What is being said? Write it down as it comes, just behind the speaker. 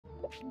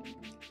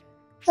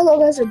Hello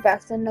guys, we're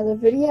back with another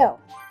video.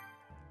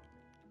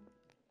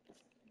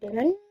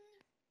 Today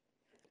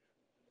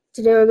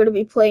we're going to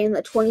be playing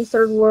the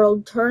 23rd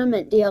World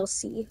Tournament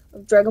DLC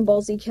of Dragon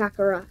Ball Z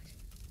Kakarot.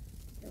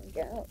 Here we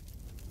go.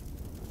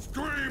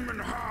 Scream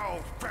and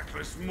howl,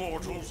 feckless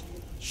mortals!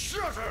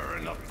 Shudder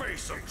in the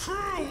face of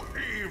true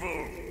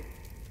evil!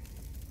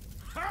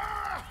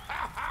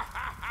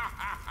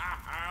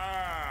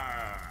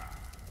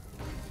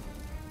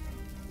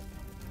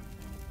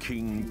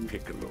 King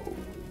Piccolo.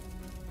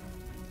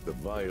 The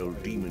vile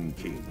Demon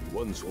King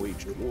once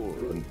waged war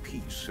on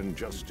peace and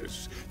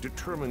justice,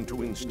 determined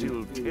to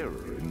instill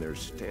terror in their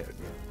stead.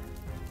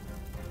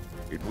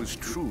 It was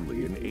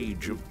truly an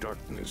age of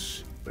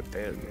darkness, but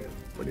then,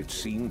 when it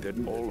seemed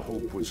that all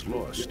hope was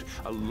lost,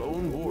 a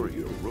lone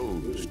warrior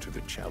rose to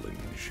the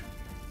challenge.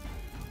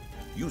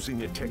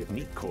 Using a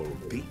technique called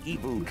the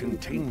Evil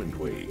Containment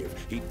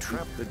Wave, he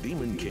trapped the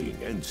Demon King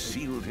and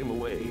sealed him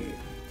away.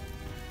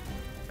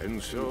 And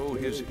so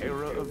his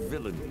era of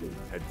villainy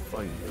had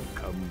finally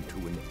come to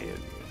an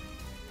end.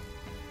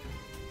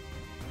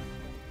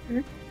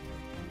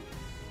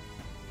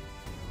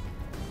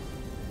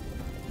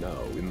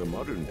 Now, in the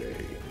modern day,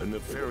 a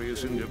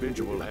nefarious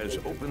individual has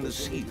opened the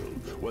seal,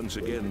 once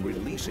again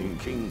releasing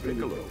King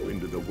Piccolo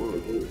into the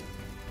world.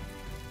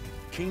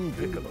 King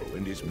Piccolo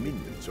and his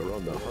minions are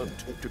on the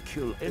hunt to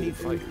kill any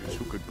fighters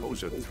who could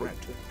pose a threat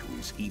to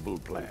his evil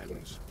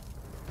plans.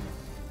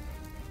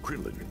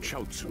 Krillin,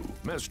 Chaozu,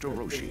 Master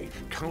Roshi,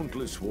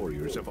 countless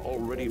warriors have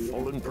already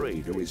fallen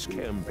prey to his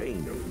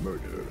campaign of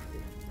murder.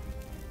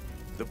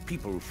 The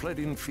people fled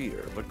in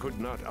fear, but could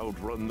not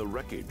outrun the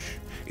wreckage.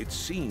 It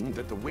seemed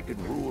that the wicked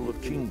rule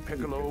of King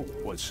Piccolo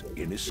was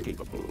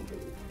inescapable.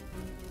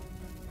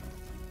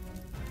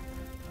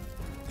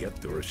 Yet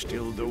there are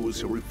still those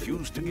who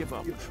refuse to give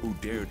up, who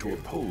dare to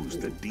oppose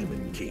the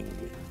Demon King.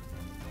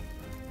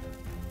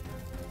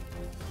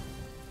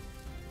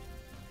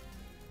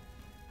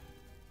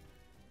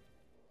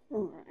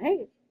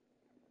 Alright.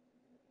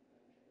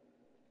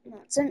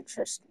 That's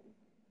interesting.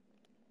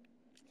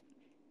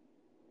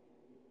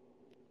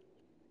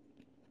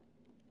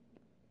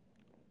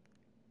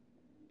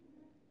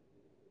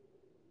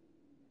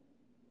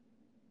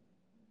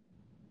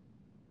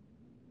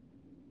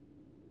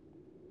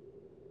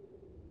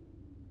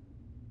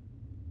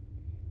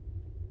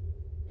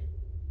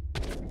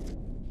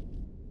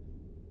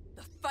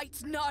 The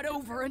fight's not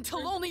over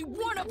until only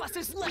one of us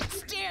is left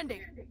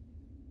standing!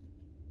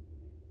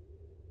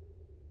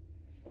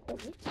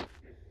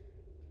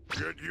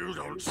 Yet you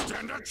don't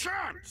stand a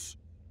chance!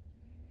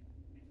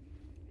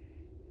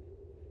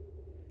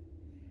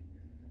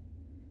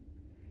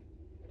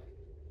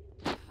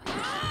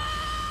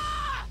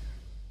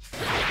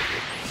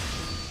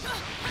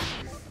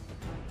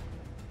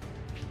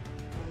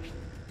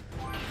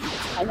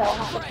 I know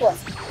how to play.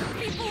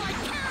 People I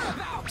care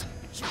about!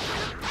 You're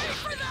gonna pay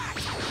for that!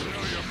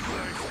 Know your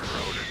place,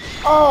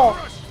 rodent. Oh,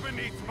 Crushed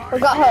beneath my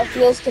forgot how it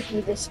feels to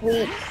be this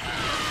weak.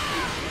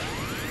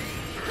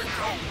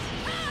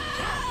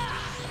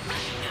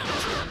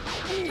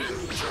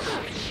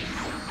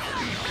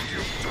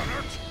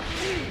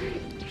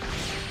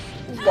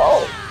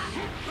 Whoa,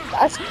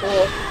 that's cool.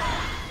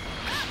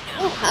 I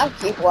don't have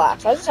people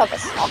axe, I just have a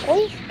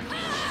shockwave.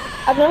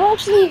 I've never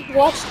actually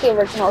watched the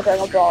original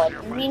Dragon Ball,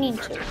 I'm meaning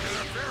to. This,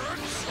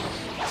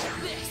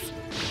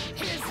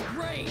 his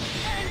reign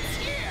ends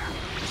here!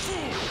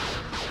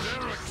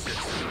 There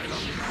exists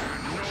neither man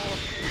nor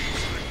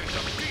beast that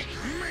can defeat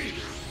me!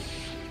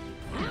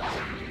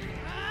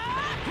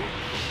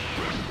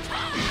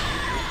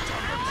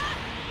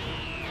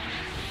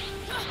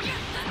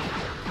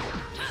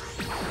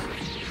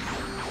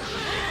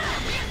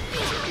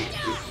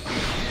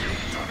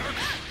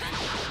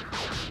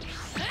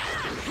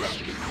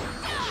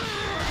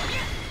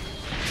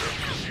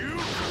 You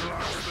could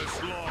last this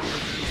long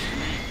against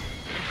me.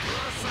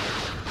 Impressive.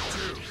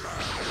 Too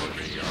bad it would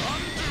be your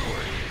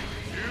undoing.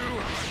 You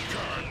have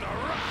incurred the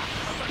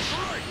wrath of the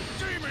great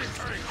Demon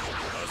King.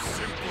 A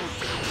simple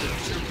death is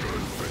too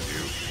good for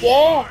you.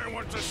 Yeah. I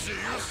want to see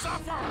you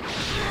suffer.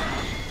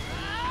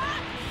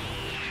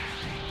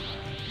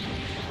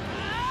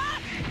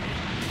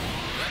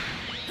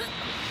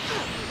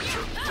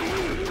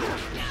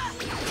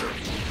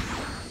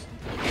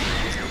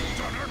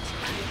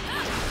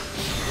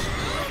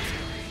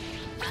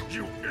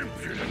 You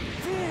impudent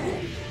fool!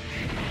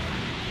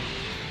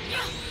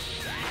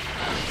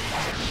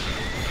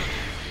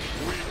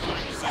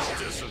 Weaklings and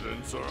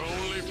dissidents are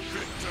only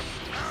fit to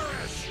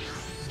perish!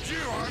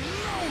 You are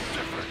no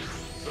different!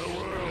 The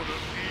world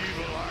of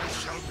evil I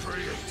shall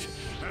create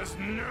has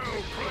no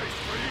place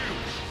for you!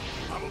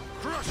 I will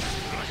crush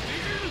you like the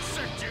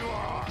insect you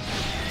are!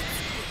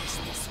 Finish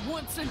this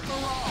once and for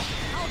all!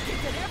 I'll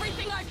give it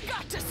everything I've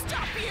got to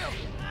stop you!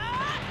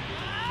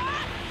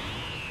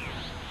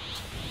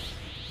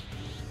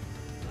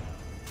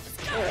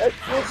 Alright,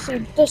 let's see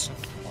this.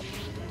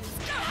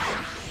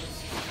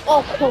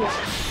 Oh, cool.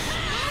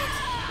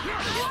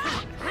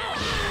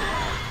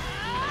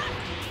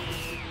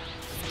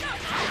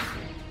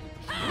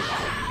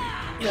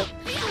 Yep.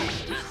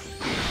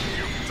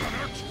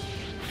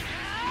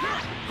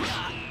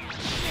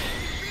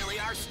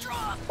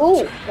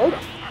 Ooh, hold on.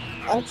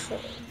 Actually.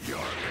 Your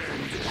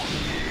end is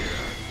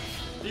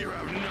near. You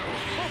have no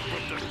hope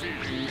of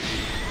defeating me.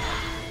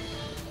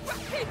 Rock,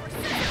 paper,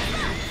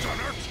 scissors! Done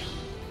it?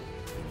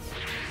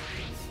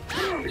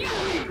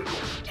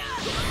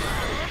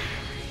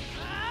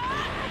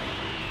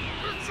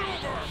 It's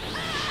over!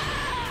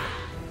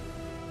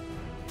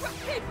 Rock,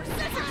 paper,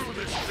 scissors! For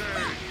this day!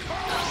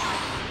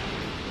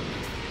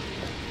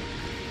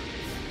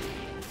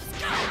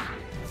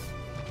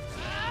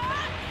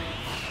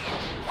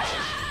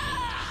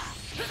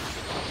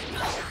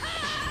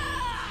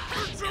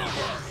 It's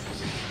over!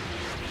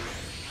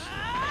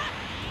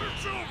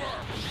 It's over!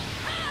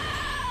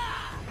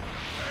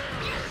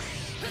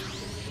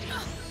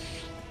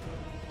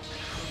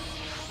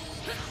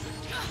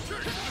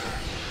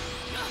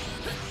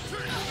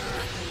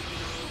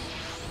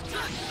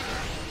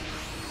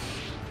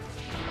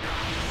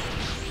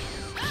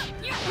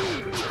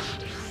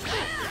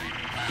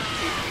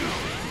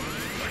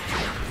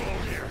 Fall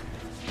here.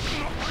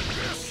 Not like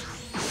this.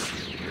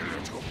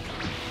 Little.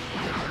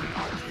 You're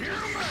not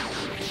human.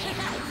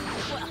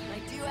 Well, I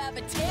do have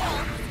a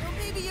tail, so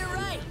maybe you're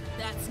right.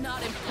 That's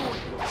not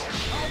important.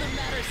 All that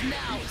matters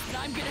now is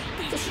that I'm gonna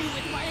beat you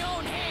with my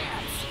own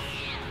hands.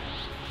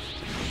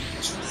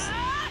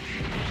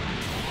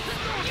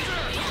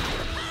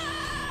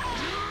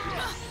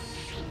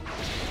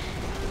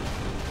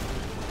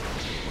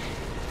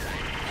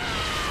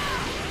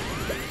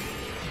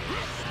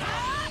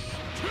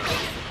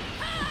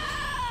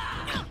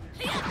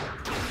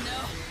 No,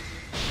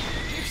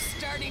 you're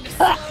starting to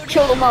slow down.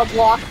 Kill him, I'll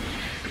block.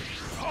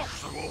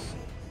 Impossible.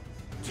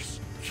 This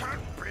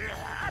can't be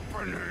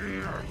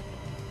happening.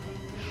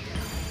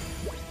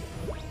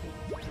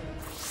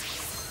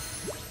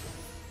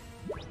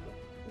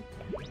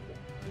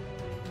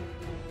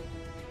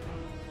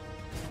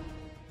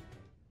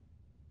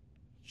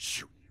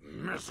 You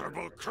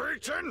miserable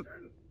cretin!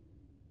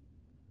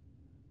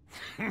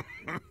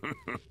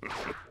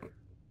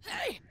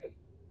 Hey!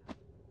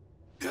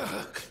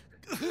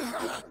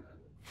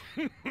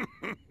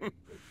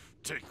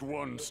 Take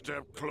one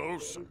step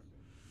closer,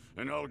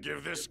 and I'll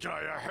give this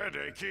guy a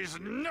headache he's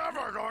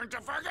never going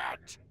to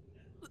forget!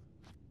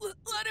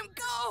 Let him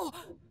go!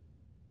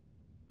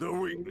 The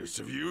weakness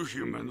of you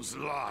humans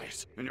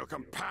lies in your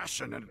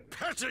compassion and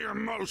petty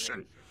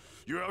emotion.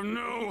 You have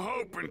no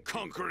hope in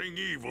conquering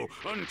evil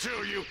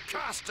until you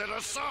cast it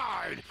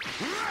aside!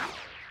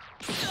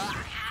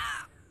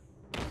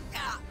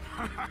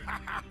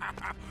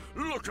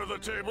 Look how the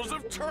tables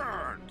have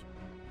turned!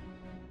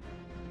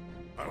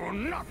 I will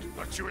not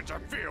let you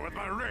interfere with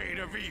my reign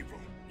of evil.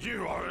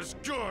 You are as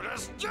good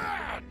as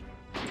dead!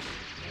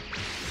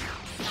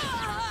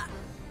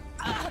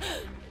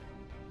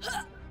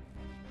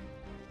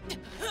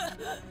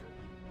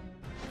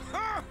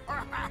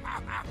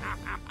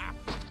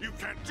 You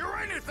can't do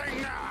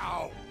anything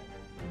now!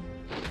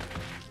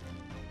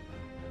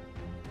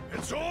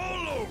 It's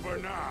all over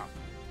now!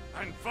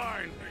 And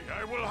finally,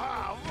 I will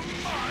have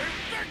my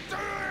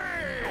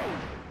victory!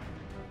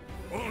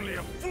 Only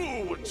a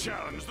fool would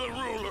challenge the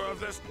ruler of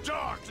this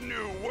dark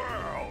new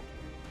world!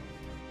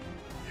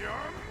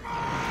 You're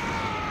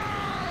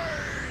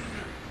mine!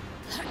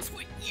 That's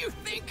what you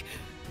think?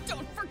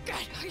 Don't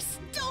forget, I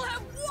still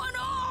have one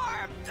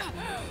arm!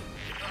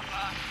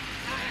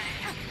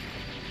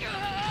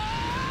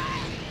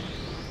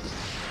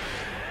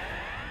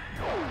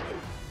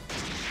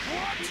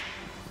 What?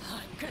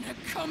 I'm gonna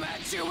come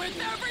at you with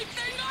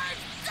everything I've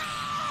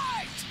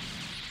got!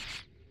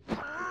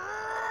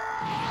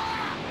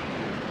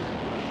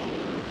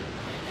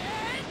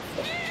 It's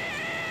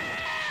here!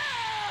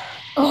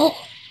 Oh.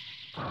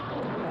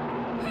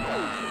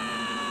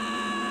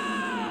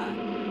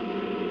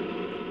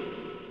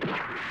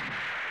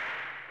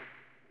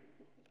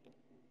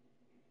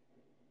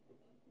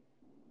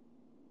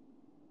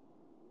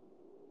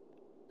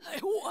 I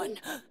won!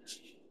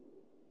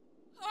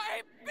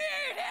 I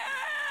beat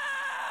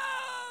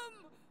him!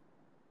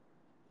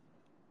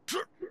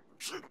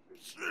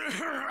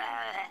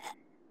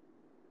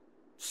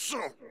 So,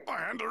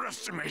 I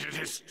underestimated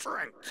his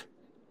strength.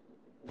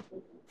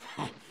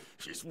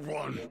 He's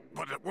won,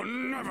 but it will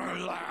never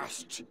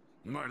last.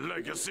 My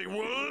legacy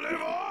will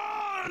live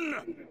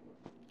on!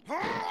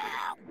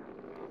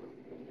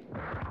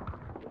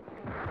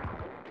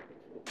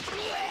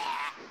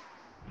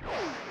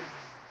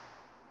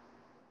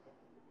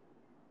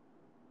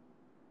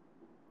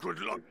 Good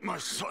luck, my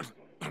son.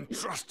 I'm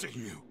trusting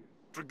you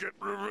to get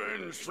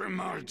revenge for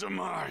my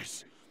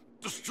demise.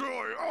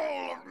 Destroy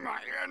all of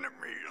my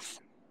enemies.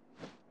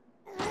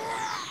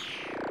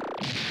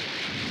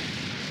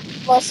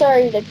 Well,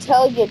 sorry to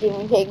tell you,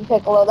 Demon King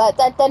Piccolo, that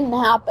didn't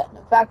happen.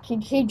 In fact,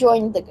 he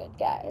joined the good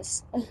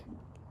guys.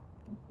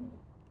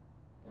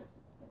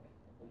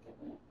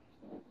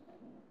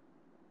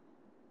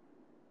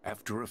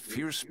 After a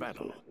fierce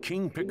battle,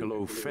 King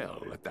Piccolo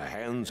fell at the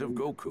hands of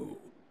Goku.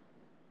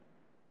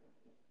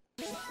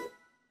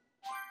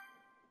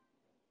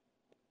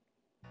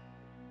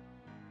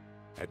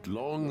 At At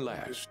long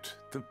last,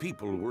 the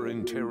people were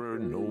in terror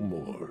no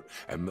more,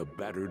 and the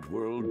battered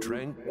world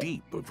drank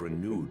deep of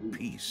renewed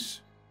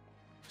peace.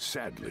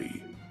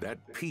 Sadly, that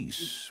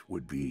peace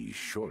would be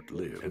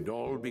short-lived, and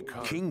all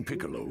because King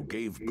Piccolo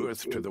gave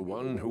birth to the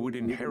one who would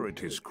inherit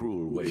his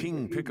cruel ways.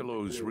 King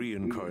Piccolo's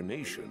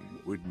reincarnation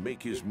would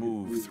make his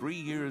move 3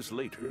 years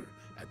later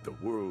at the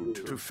World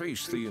Tour to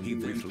face the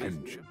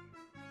event.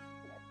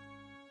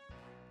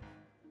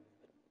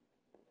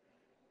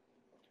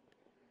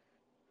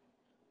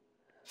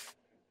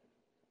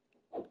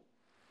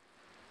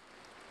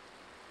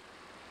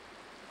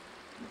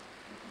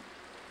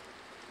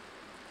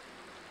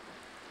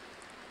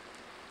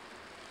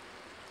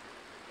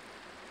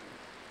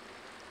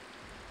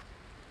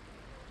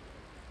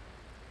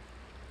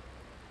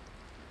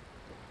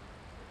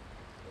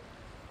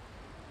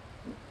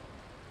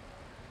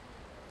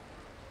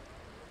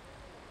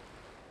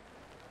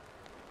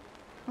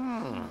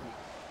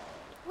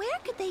 Where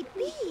could they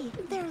be?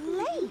 They're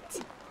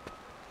late.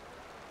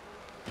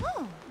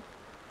 Oh.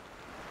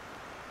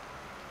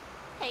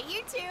 Hey,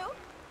 you two.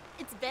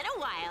 It's been a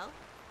while.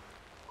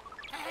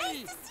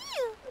 Nice to see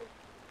you.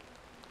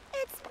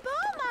 It's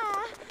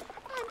Boma.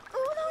 And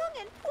Oolong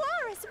and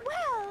Poir as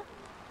well.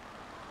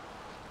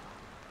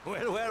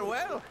 Well, well,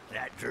 well.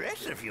 That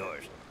dress of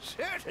yours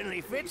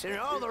certainly fits in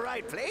all the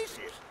right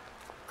places.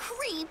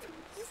 Creep,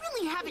 you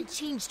really haven't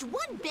changed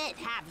one bit,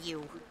 have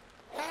you?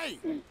 Hey,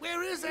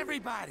 where is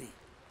everybody?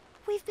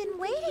 We've been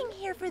waiting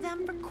here for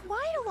them for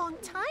quite a long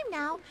time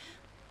now,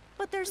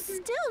 but they're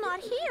still not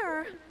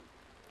here.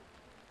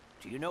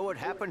 Do you know what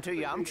happened to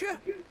Yamcha?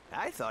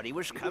 I thought he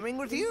was coming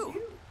with you.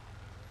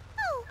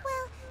 Oh,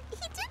 well, he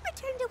did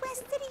return to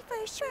West City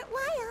for a short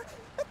while,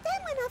 but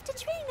then went off to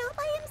train all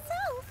by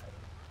himself.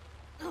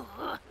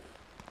 Ugh.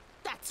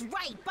 That's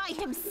right, by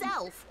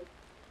himself.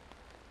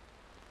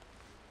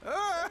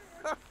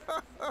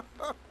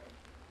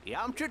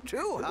 Yamcha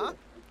too, huh?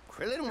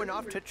 Krillin went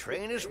off to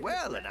train as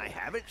well, and I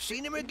haven't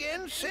seen him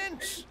again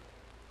since.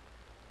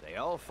 They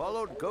all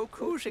followed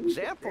Goku's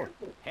example,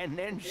 and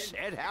then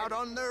set out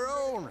on their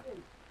own.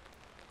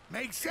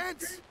 Makes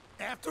sense.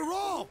 After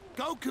all,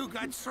 Goku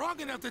got strong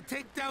enough to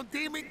take down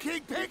Demon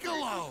King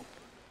Piccolo.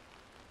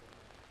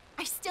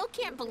 I still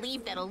can't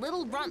believe that a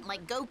little runt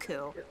like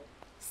Goku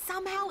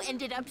somehow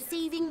ended up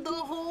saving the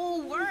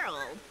whole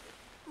world.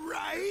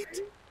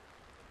 Right?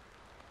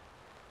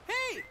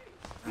 Hey!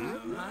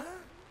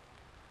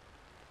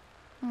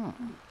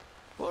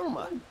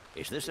 Bulma,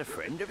 is this a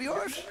friend of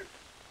yours?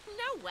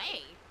 No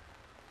way.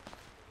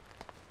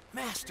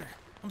 Master,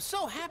 I'm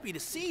so happy to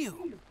see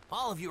you.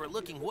 All of you are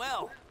looking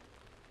well.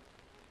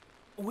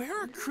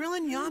 Where are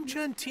Krillin,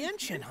 Yamcha, and Tien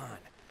Shin Han?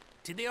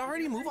 Did they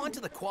already move on to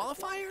the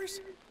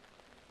qualifiers?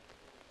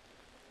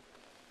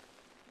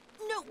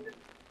 No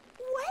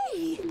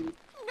way!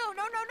 No.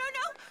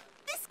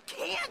 This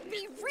can't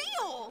be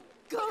real!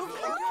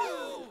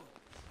 Goku!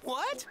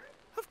 What?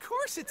 Of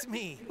course it's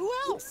me. Who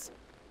else?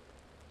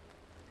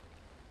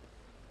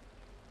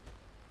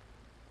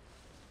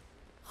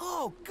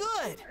 Oh,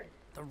 good.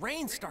 The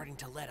rain's starting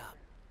to let up.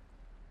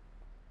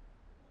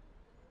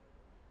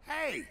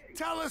 Hey,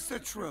 tell us the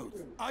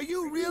truth. Are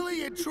you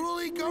really and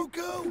truly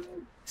Goku?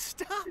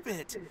 Stop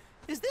it.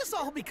 Is this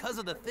all because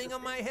of the thing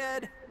on my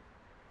head?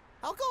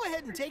 I'll go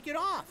ahead and take it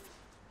off.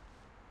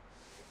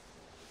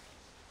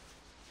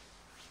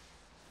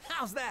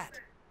 How's that?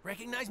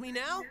 Recognize me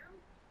now?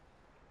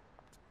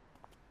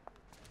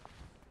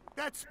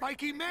 That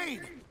spiky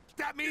mane.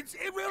 That means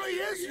it really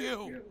is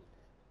you.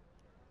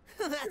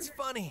 That's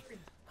funny.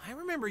 I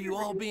remember you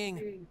all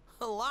being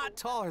a lot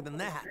taller than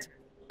that.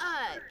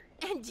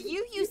 And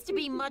you used to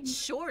be much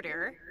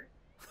shorter.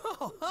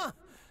 Oh, huh.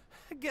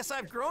 I guess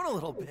I've grown a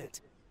little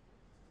bit.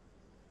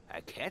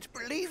 I can't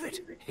believe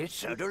it.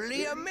 It's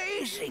utterly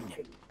amazing.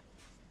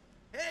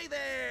 Hey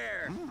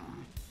there!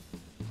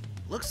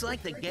 Looks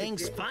like the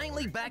gang's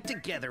finally back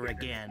together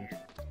again.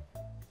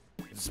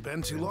 It's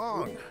been too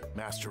long,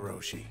 Master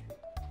Roshi.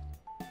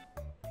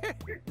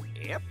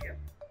 Yep.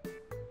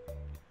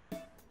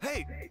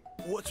 Hey,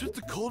 what's with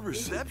the cold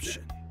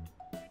reception?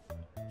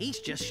 He's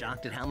just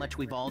shocked at how much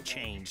we've all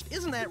changed.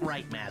 Isn't that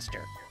right,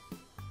 Master?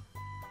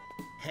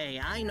 Hey,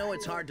 I know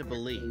it's hard to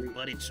believe,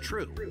 but it's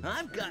true.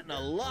 I've gotten a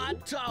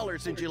lot taller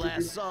since you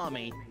last saw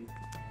me.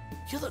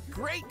 You look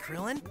great,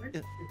 Krillin.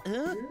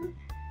 Huh?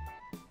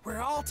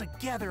 We're all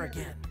together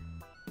again.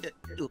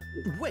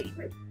 Wait.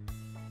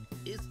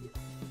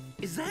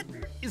 Is that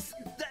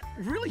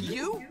really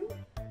you?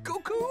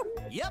 Goku?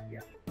 Yep.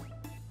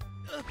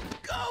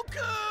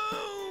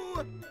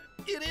 Goku!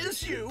 It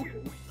is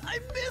you! I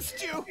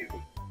missed you!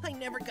 I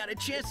never got a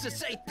chance to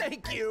say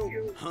thank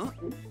you! Huh?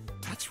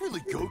 That's really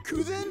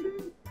Goku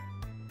then?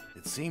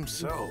 It seems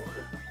so.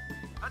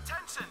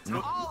 Attention to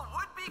all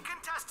would-be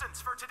contestants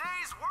for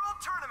today's World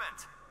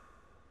Tournament.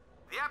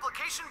 The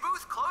application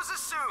booth closes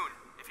soon.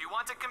 If you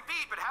want to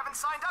compete but haven't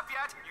signed up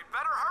yet, you'd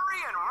better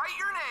hurry and write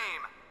your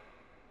name.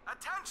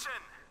 Attention!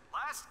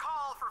 Last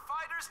call for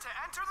fighters to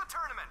enter the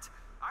tournament.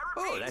 I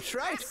repeat, Oh, that's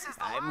right. this is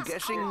the I'm last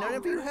guessing call. none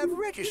of you have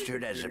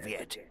registered as of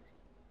yet.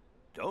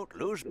 Don't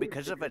lose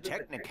because of a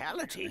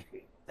technicality.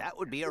 That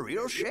would be a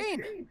real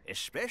shame,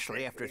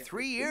 especially after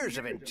 3 years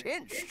of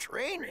intense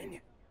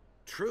training.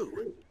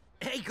 True.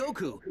 Hey,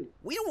 Goku,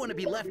 we don't want to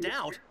be left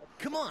out.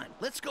 Come on,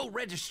 let's go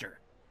register.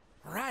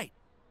 Right.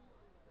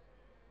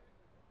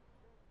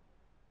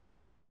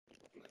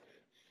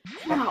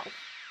 How?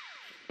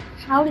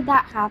 How did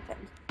that happen?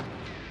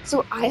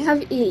 So I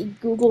have a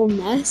Google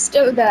Nest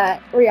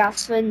that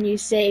reacts when you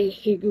say,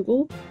 "Hey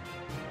Google,"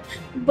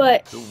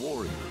 but The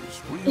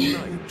Warriors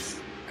reunite,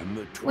 and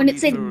the when it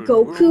said 23rd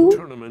Goku, World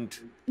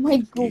Tournament my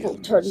Google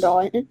begins. turned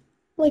on.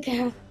 Like,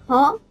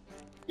 huh?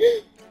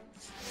 You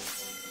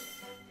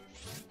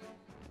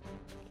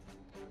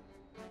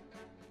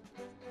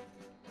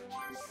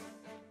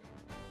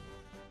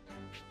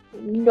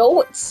know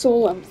what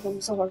soul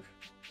emblems are.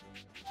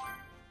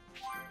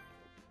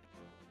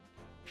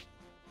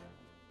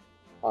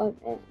 Oh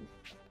man.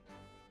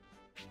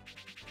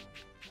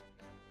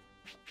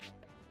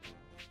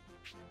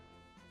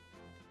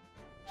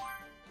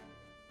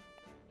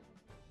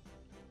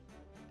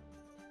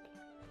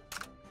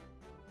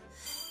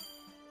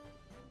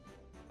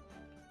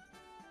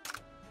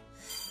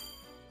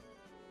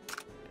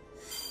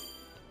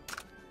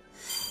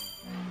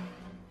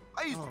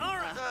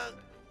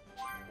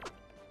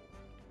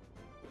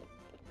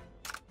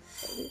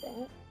 Do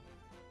that.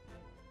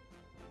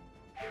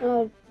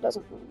 No, it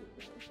doesn't.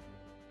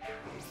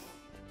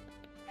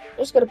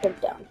 Just gotta put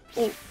it down.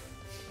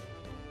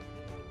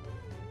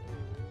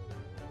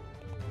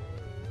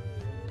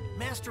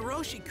 Master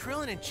Roshi,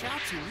 Krillin, and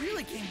Chaozu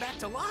really came back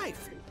to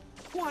life.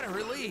 What a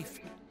relief.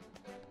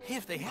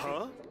 If they had...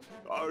 Huh?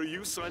 Are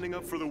you signing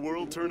up for the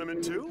World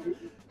Tournament too?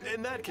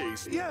 In that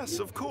case, yes,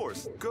 of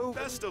course. Go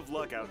best of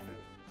luck outfit.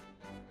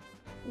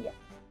 Yeah.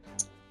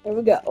 There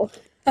we go.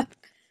 A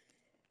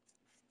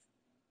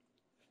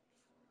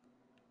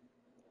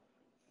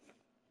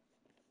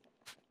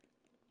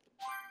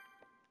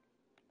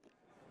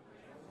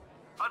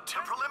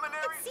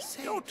preliminary.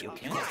 Don't you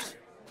can't.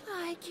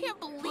 I can't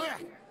believe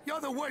Blech, you're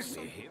the worst.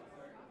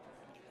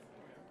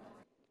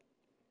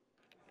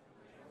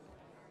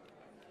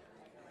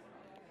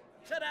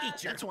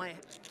 That's why.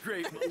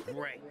 Great.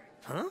 Right.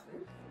 Huh?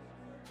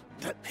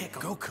 That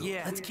pickle. Goku.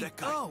 Yeah, Let's keep that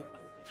guy. going.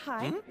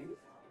 Hi.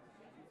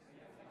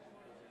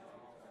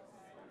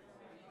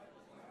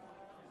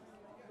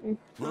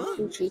 Huh?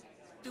 Gucci.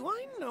 Do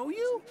I know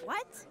you?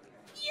 what?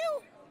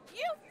 You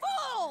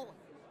fool!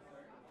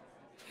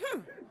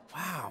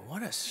 Wow,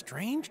 what a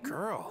strange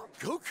girl.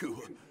 Goku?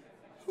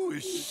 Who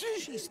is she?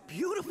 She's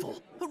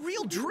beautiful. A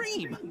real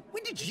dream.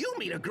 When did you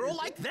meet a girl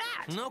like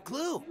that? No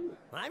clue.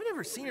 I've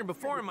never seen her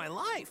before in my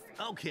life.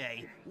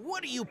 Okay,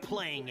 what are you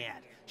playing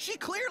at? She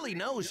clearly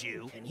knows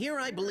you, and here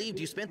I believed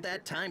you spent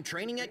that time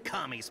training at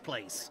Kami's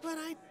place. But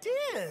I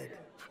did.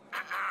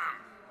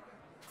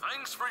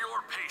 Thanks for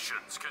your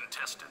patience,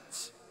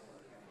 contestants.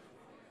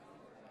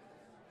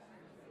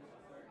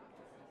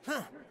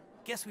 Huh.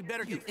 Guess we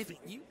better get... If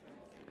you...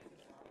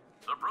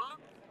 The prelim...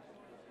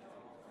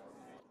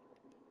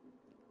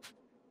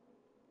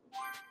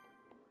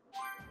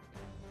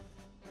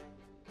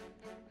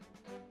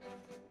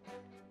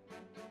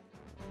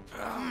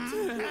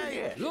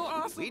 Hey,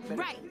 we'd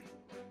better... Right.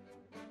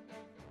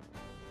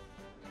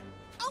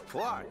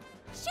 What?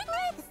 Sugar!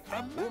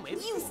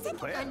 You said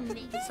Well,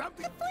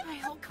 Something.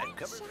 I'm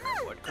covered.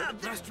 What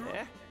could Master.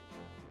 Eh?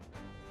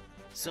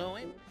 So,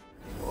 I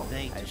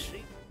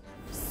see.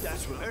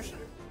 That's what I said.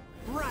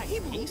 Right.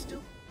 he's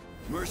still...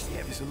 Mercy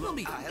is a We'll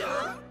little.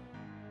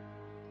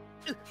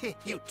 be...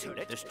 You two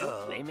let us do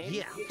play, maybe?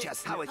 yeah.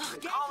 Just how it's.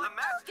 Call the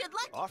match. Good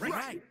luck. Off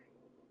Right.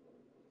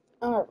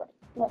 Alright,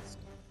 let's.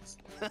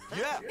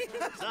 Yeah.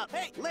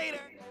 Hey, later.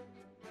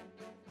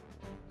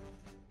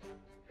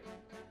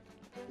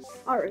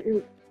 Alright.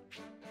 You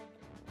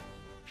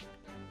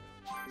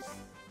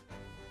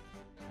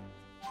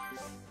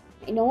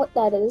know what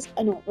that is?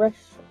 I know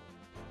riff.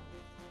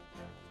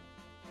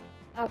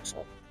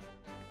 Actually.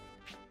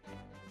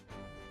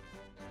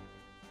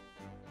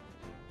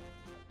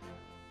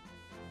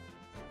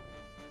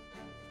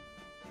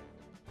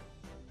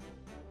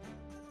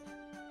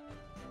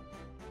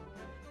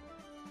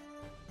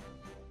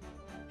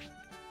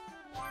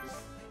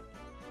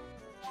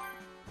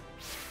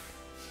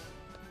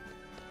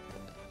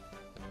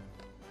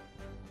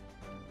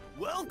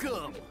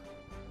 Welcome.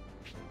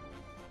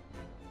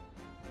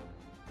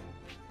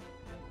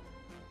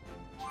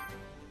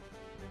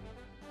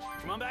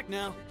 Come on back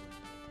now.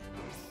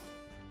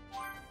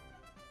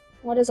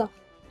 What is up?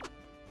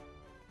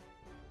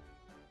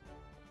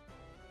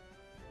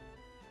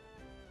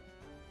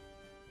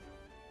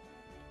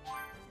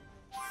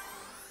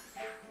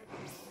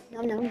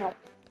 No.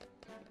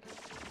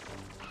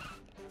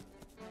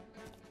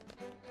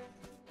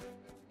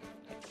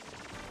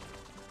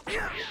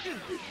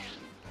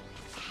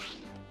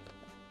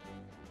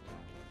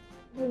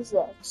 This is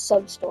a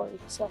sub-story,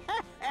 so...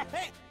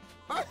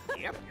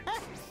 Yep.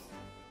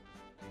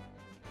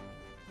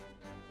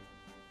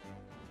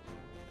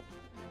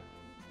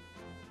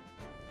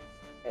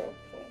 Okay.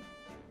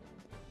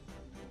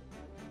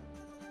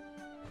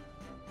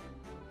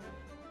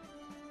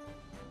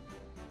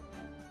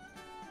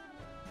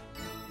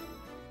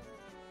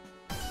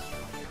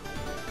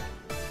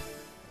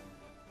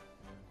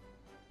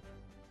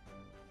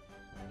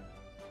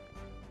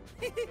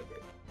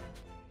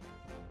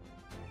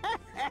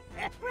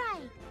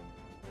 Right.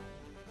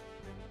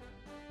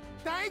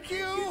 Thank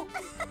you!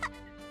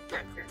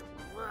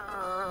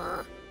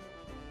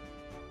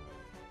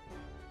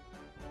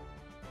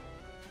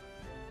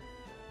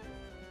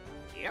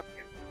 Yep.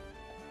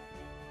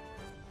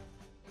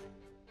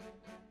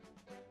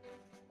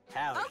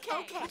 Howdy.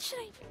 Okay. What should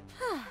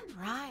I...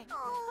 Right.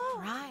 Oh,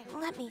 Right.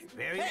 let me...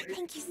 Very good.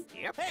 Thank you.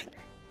 Yep.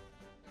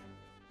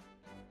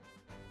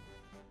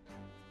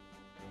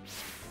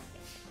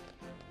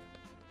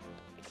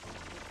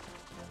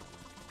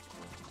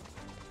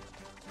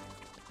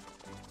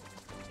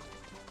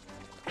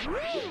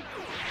 Hey!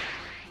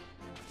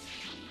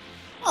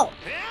 Oh.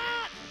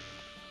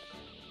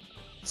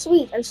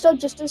 Sweet, I'm still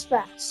just as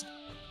fast.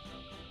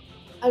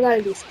 I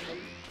gotta do something.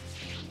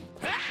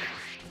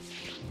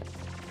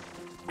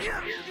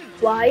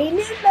 Flying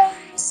in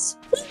space!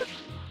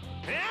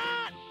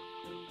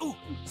 Ooh,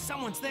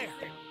 someone's there.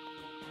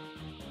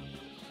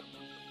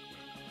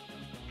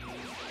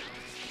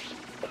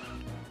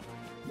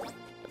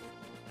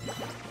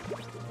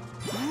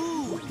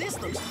 Ooh, this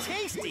looks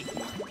tasty.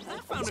 I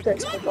found a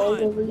Starts good with all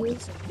one. over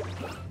these.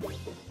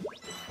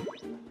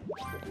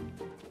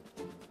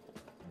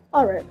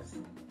 Alright.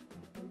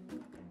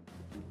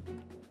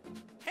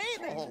 Hey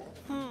there.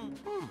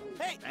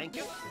 Hey, Thank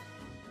you.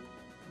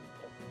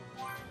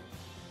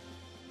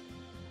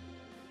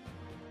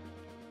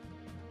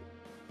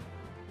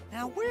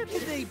 now where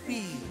could they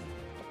be?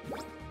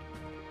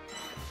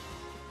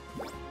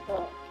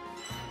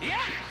 Yeah.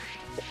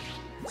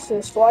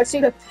 Just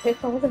watching a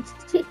pick all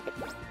the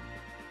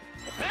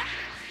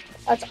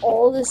That's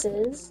all this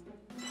is.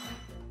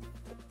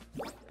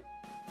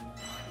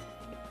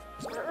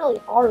 It's not really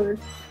hard.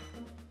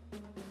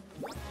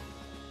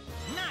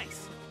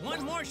 Nice.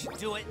 One more should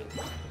do it.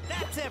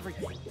 That's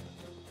everything.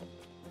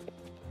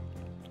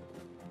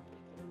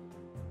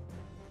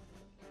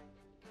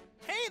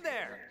 Hey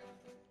there.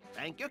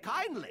 Thank you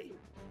kindly.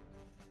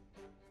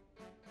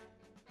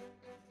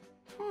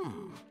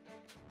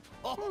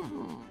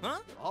 Huh?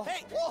 Oh,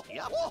 Hey.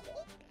 yep.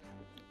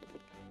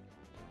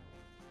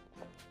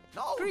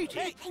 No.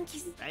 Hey. Thank you.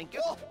 Thank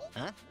you.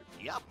 Huh?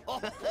 Yep.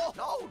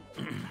 No.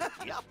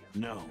 Yep.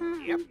 No.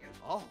 Yep.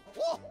 Oh.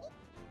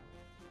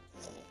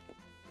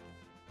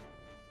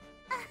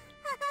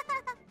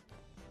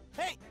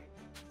 Hey.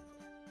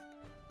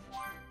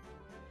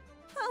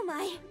 Oh,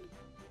 my.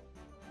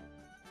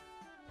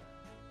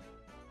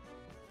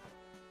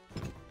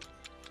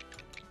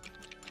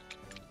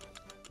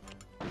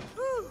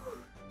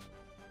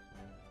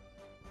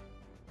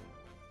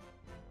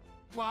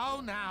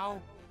 Whoa,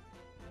 now.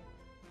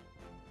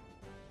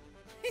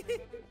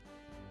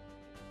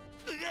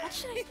 What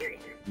should I do?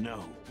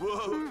 No.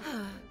 Whoa!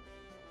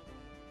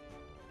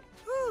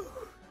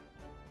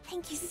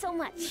 Thank you so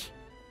much.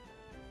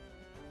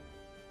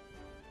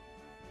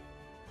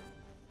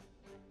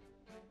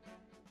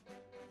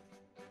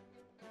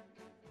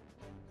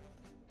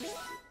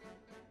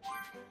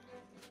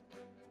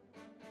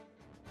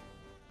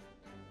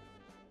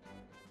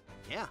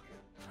 Yeah.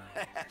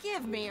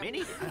 Give me a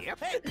Minnie. Yep.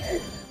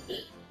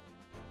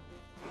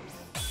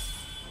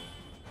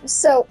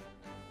 So,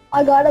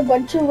 I got a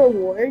bunch of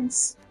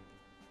rewards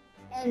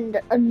and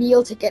a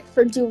meal ticket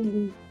for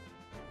doing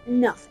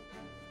nothing.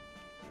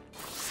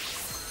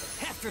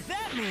 After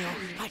that meal,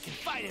 I can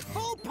fight at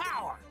full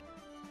power.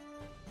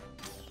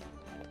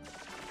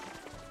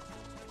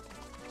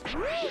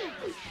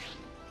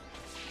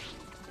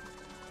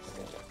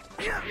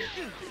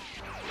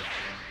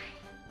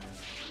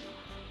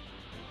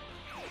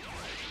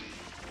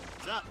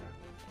 What's up?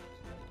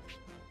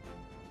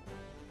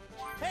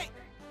 Hey.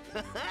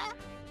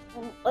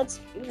 Let's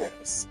do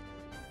this.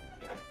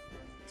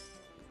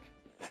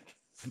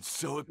 And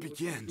so it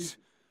begins.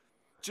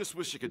 Just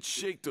wish I could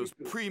shake those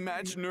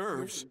pre-match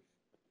nerves.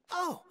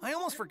 Oh, I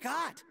almost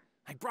forgot.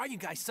 I brought you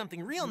guys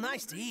something real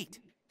nice to eat.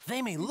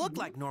 They may look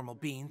like normal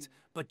beans,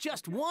 but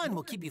just one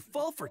will keep you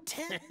full for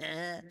 10.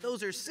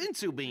 Those are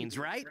Sensu beans,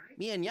 right?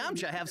 Me and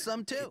Yamcha have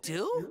some too.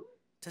 Do?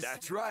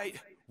 That's right.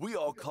 We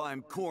all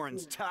climbed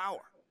Korin's tower.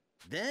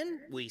 Then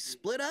we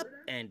split up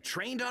and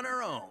trained on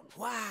our own.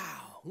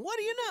 Wow, what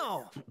do you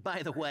know?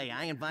 By the way,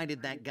 I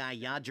invited that guy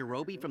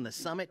Yajirobe from the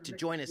summit to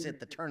join us at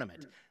the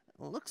tournament.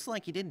 Looks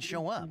like he didn't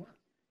show up.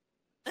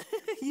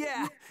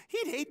 Yeah,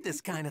 he'd hate this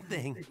kind of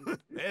thing.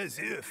 As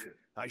if.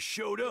 I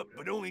showed up,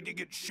 but only to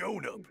get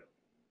shown up.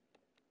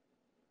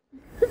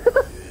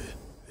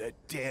 That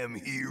damn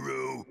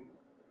hero.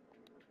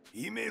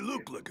 He may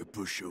look like a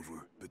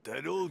pushover, but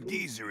that old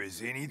geezer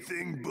is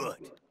anything but.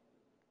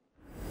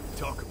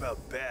 Talk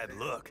about bad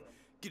luck,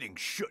 getting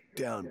shut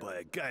down by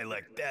a guy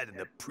like that in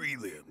the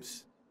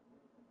prelims.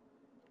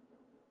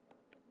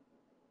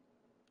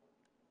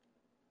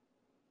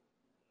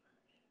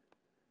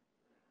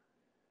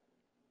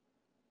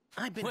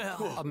 I've been...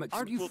 Well,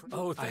 Are you?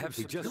 Oh, I have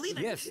to just Believe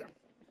it. yes.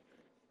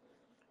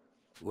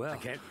 Well,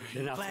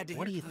 then I'll- glad to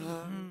What do hear. you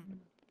think?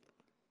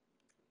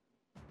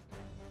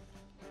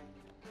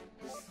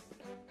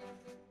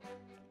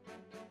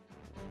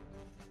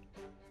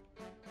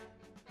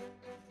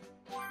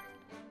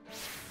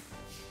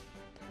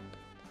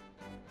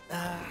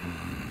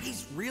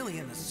 really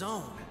in the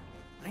zone.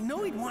 I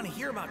know he'd want to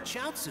hear about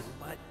Chaozu,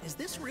 but is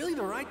this really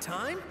the right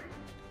time?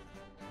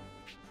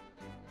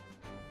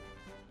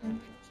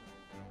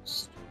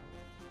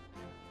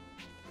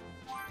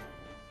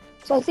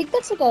 So I think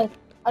that's like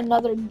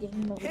another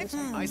game mode.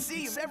 I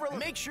see several.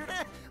 Make sure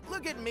to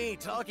look at me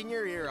talking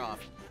your ear off.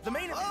 The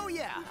main. Oh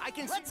yeah, I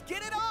can. Let's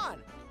get it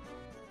on.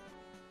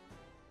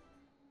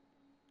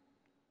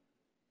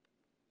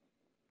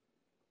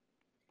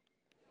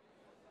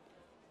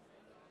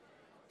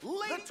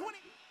 Late 20.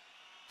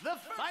 The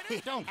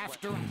fighter. Don't have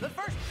to. The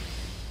first.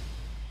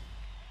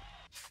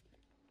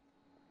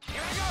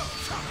 Here I go.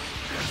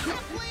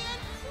 Simply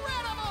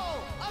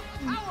incredible! A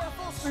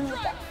powerful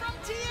strike from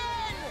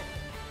Tien.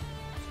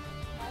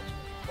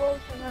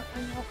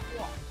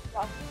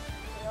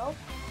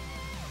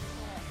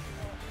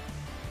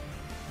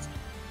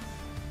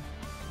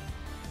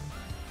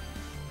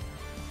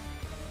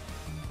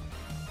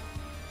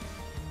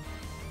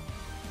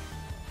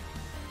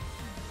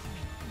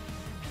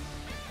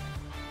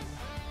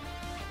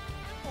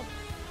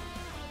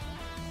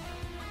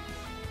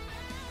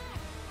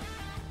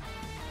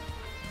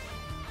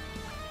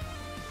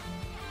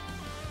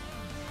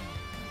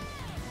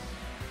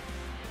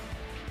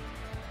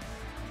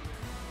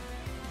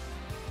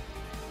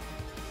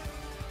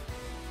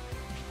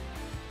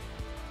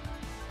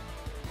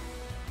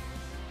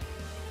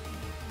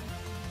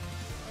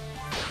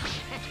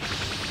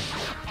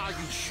 Are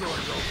you sure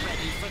you're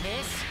ready for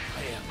this? I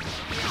am.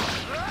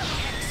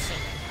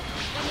 Excellent.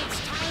 Then it's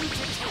time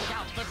to take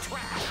out the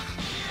trash.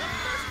 The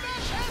first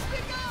match has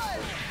begun.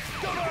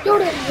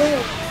 Both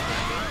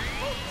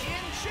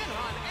Tien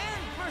Shinhan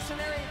and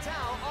Mercenary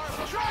Tao are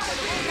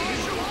professional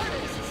martial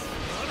artists.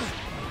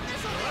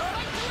 This will be a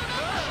fight to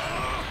remember.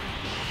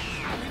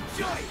 I'm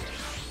enjoying it.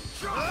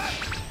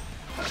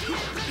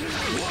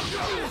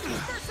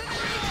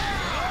 Mercenary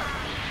Tao.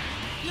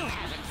 You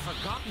haven't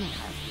forgotten,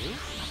 have you?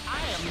 I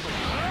am the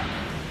one.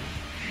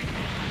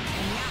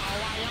 And now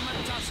I am a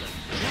dozen.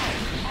 No,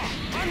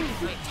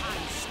 100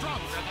 times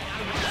stronger than I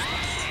was.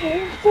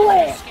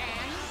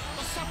 Understand?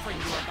 The suffering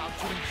you're about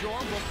to endure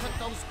will put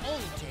those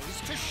old days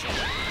to shame.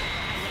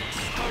 I will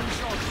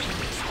expose your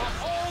weakness for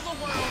all the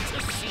world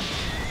to see.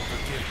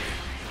 Forgive me,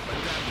 but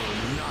that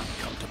will not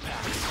come to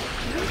pass.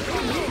 This is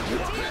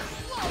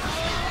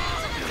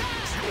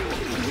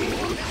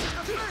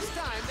the first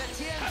time that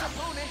Tien's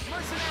opponent,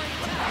 Mercenary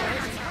Tao,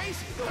 has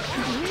graced the World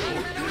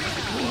Tournament arena.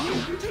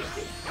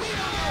 We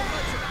don't know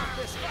much about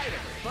this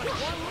fighter, but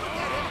one look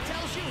at him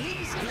tells you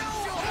he's no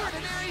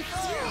ordinary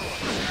foe.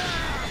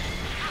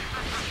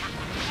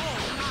 Oh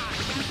my,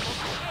 that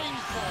was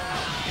painful.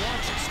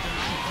 You're just an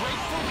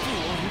ungrateful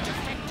fool who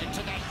defected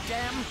to that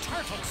damn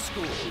turtle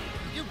school.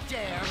 You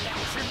dare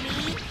lecture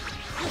me?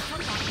 You've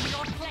forgotten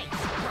your place,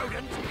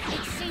 rodent.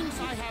 It seems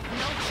I have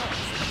no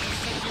choice but to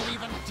send you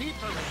even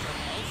deeper into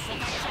hell so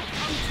that you'll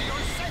come to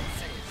your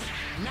senses.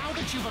 Now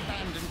that you've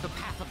abandoned the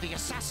path of the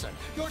assassin,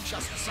 you're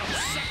just some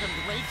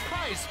second-rate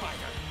prize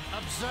fighter.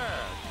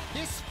 Observe,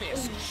 this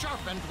fist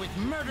sharpened with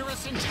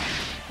murderous intent.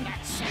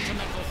 That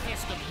sentimental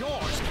fist of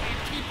yours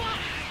can't keep up.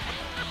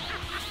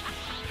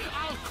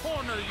 I'll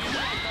corner you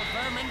like the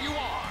vermin you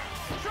are.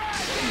 Try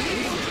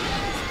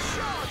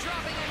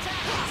jaw-dropping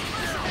attack.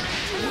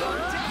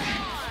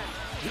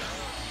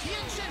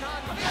 Tien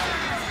Shinhan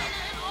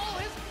in all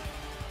his...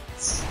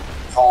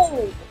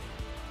 Oh!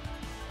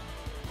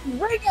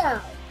 Ring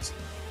out!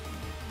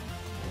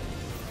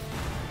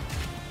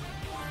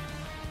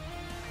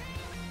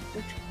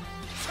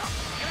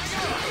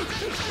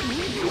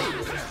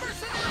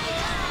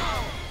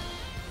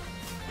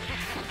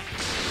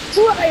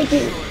 Try it!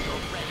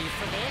 Ready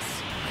for this?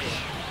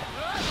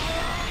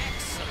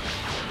 Excellent.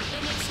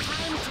 Then it's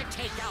time to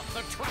take out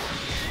the trash.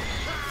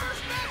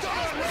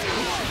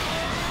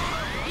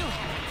 You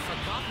haven't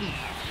forgotten,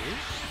 have you?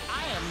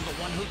 I am the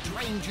one who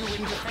trained you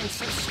in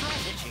defensive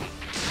strategy.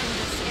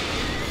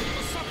 Understand?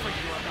 The suffering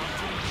you're about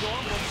to endure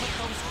will put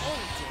those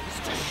old days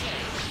to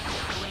shame.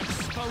 I will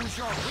expose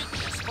your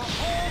weakness for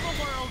all the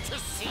world to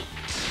see.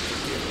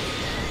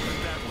 But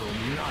that will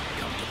not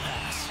come to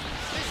pass.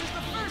 This is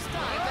the first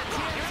time that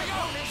Tien's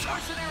opponent's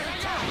Mercenary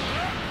Tao.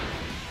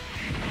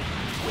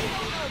 We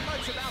don't know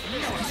much about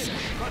this fighter,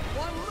 but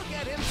one look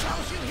at him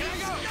tells you he's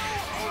no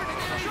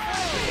ordinary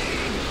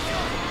foe.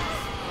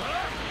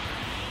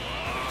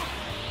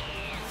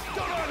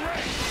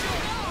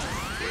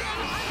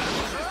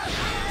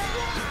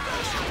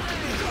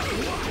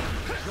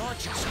 You're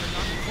just an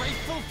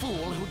ungrateful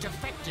fool who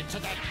defected to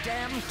that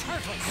damn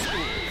turtle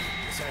school.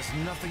 This has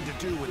nothing to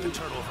do with the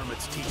Turtle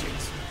Hermit's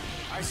teachings.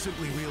 I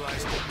simply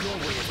realized that your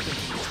way of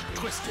thinking is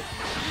twisted.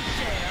 You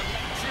dare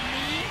lecture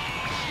me?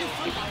 You've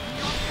forgotten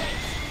your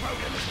place,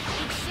 rodent.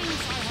 It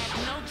seems I have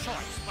no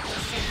choice but to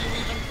send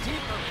you even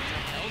deeper into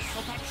hell so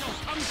that you'll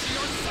come to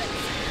your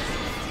senses.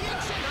 Tien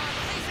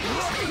Shinhan facing in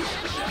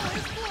all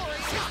his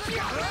glory is the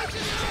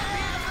outrageous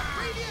champion of the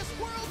previous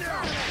World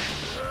Tournament.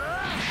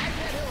 I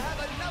bet he'll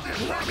have another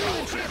crack at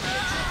the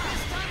championship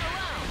this time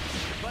around.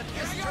 But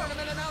this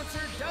tournament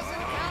announcer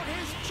doesn't count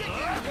his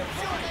chickens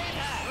before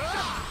they've hatched.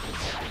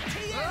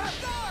 Tien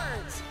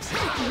guards!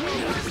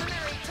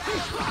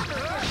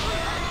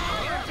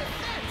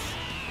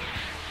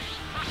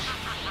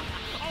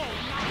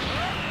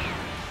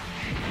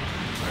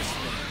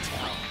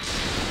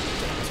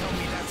 Don't tell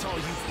me that's all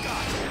you've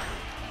got.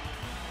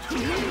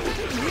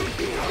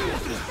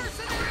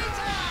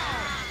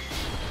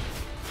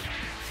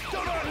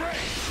 Don't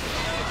unrace!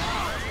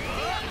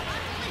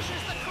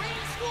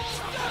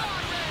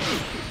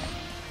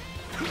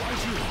 Why'd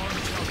you harm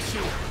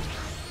Jiangsu?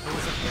 There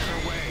was a better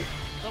way.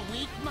 The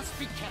weak must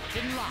be kept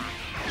in line.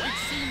 It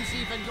seems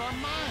even your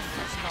mind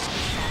has gone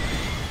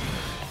soft.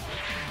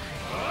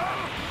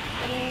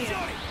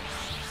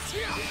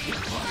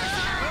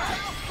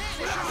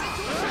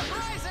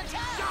 Surprise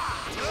attack!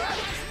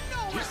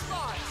 No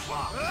response!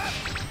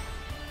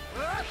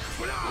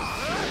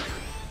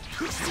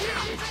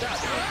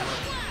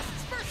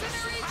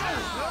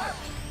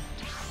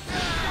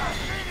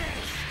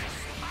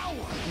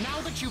 Now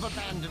that you've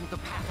abandoned the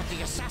path of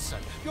the assassin,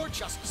 you're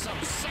just some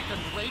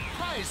second-rate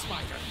prize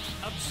fighter.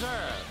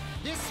 Observe,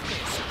 this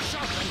fist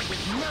sharpened with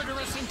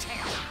murderous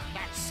intent.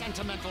 That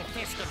sentimental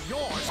fist of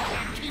yours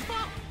can't keep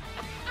up.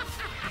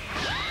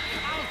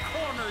 I'll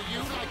corner you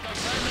like the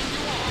vermin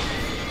you are.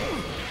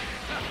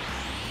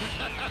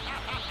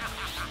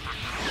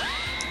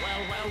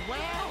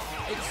 Well.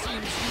 It seems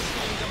you've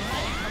gained a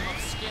modicum of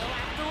skill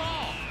after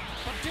all.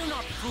 But do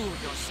not fool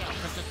yourself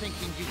into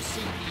thinking you've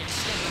seen the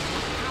extent of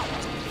your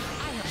power.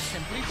 I have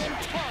simply been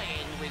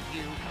toying with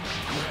you.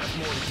 You have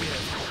more to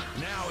give.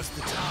 Now is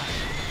the time.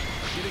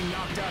 Getting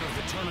knocked out of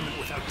the tournament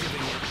without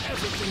giving it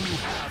everything you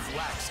have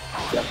lacks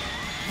honor.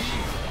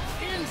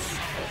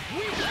 Insult!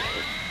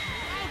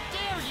 How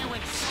dare you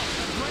insult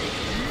the great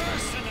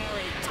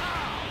mercenary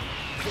Tao!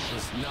 It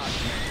was not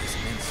meant as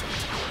an insult.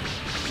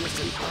 Just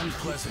an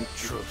unpleasant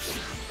truth.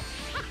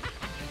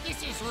 This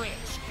is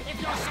rich.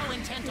 If you're so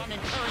intent on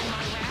incurring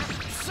my wrath,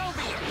 so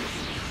be it.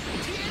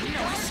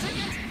 No,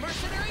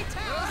 mercenary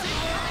Tao!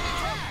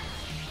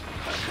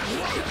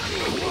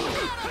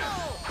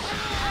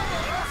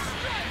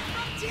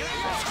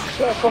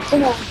 Careful,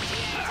 come on.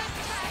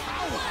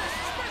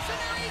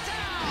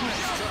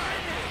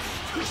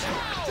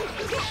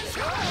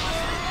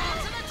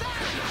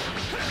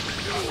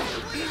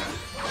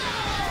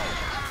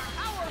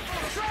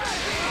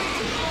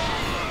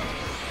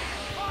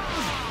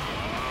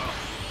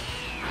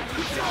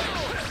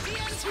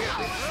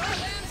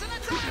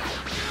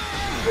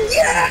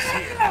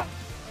 Yeah!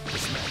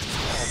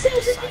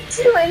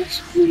 72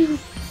 HP.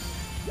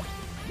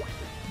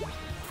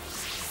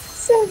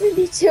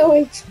 72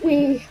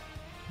 HP.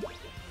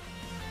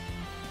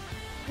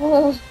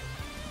 Oh.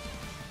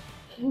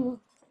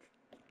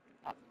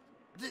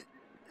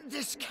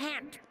 This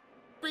can't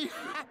be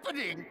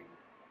happening.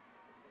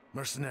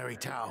 Mercenary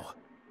Tao,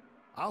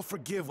 I'll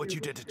forgive what you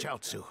did to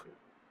Chaozu.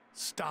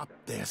 Stop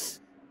this.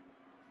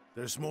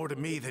 There's more to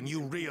me than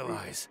you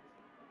realize.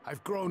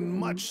 I've grown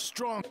much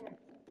stronger.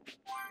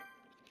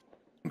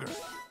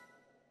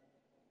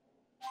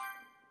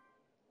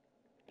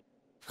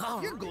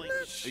 Oh, you're going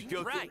to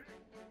shoot right.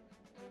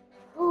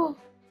 Oh.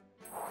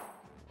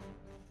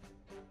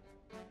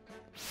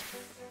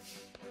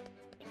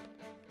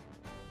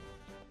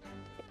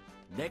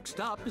 Next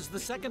up is the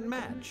second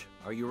match.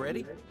 Are you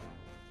ready?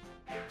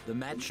 The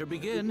match should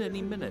begin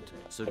any minute,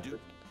 so do...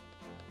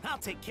 I'll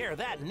take care of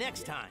that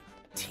next time.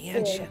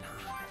 Tianchen.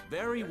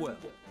 Very well.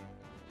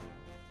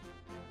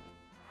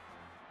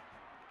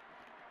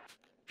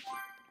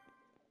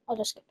 I'll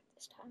just skip it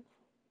this time.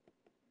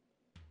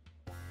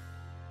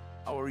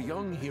 Our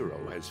young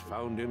hero has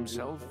found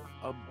himself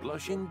a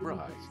blushing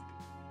bride.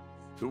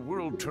 The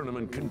world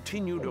tournament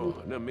continued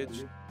on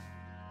amidst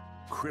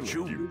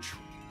Krillin.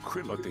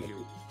 But the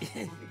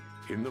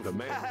in the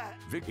man,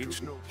 Victor,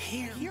 it's no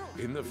Here.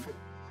 in the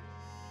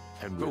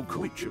and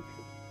Goku.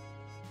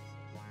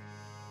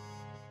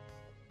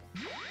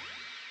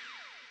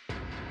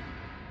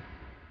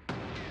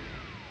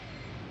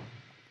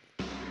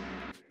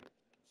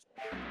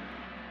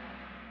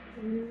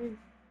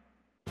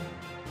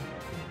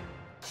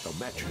 The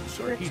matches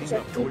are heating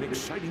up to an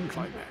exciting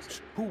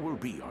climax. Who will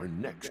be our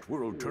next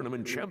World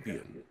Tournament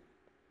champion?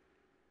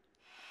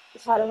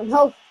 I don't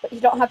know, but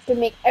you don't have to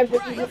make every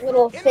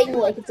little thing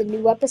like it's a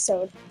new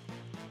episode.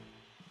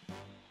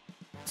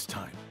 It's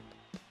time.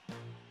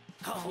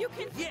 Oh, you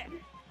can... Yeah.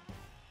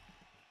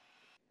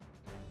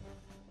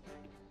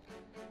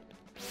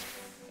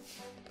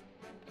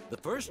 The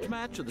first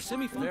match of the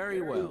semifinal.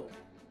 Very well.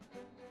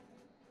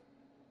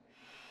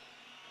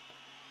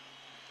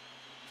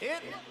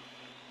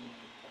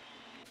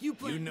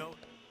 You know.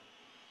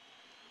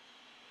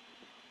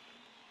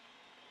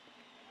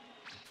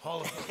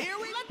 All of Here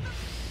we let them...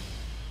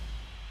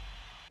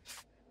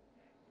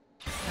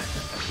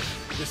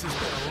 This has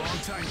been a long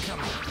time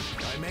coming.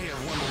 I may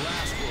have won the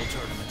last World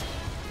Tournament,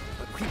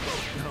 but we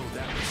both know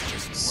that was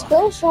just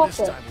Still luck. chocolate.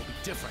 This time will be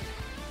different.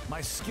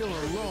 My skill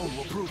alone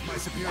will prove my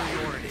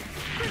superiority.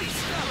 Pretty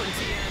stubborn,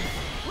 Tien.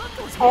 Look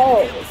what's Oh,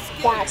 happening with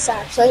skill. that's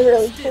actually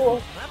really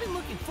cool. I've been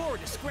looking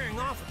forward to squaring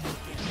off with you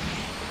again.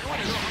 I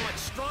want to know how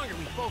much stronger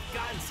we've both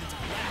gotten since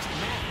our last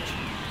match.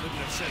 Couldn't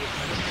have said it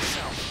better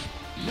myself.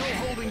 No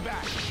holding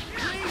back.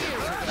 3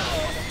 years ago,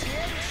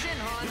 Tien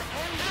Shinhan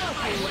and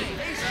Goku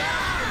faced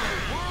off in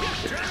the World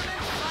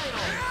Tournament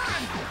final.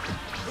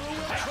 Who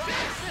will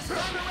triumph this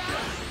time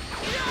around?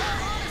 Your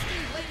honesty,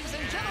 ladies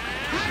and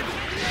gentlemen.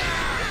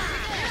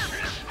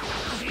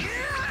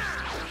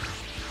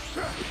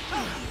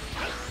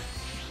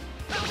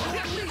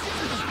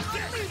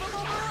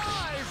 Unbelievable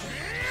mirage!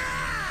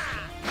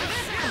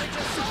 This image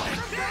is all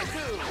from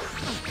Goku!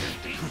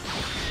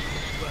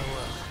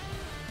 Well,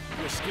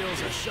 your skills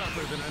are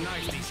sharper than a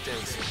knife these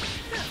days.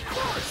 Of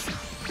course!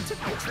 I took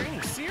my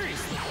training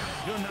seriously.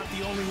 You're not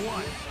the only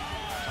one.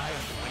 I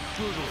have my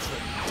brutal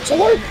training.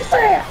 Sword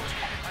flare!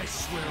 I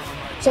swear on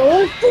my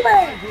Sword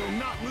flare! I will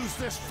not lose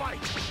this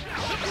fight.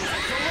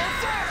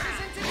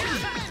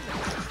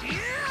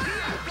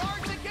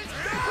 Guards against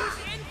Goku's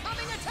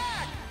incoming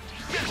attack!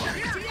 Tien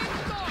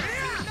guards! He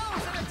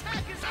knows an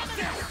attack is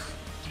imminent!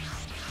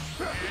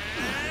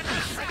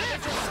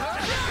 Savage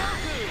assault from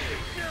Goku!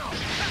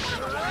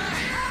 What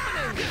is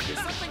happening?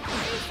 Something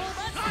painful,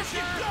 that's for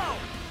sure!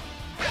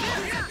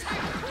 His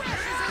attack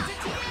crashes into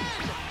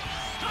Tien!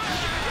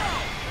 Goku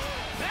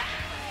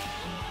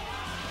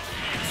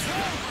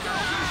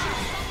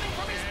shoots something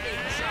from his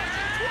feet,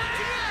 charging toward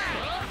Tien!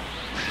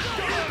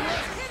 Goku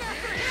has hit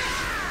after hit!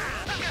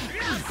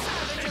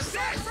 Savage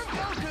assault from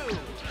Goku!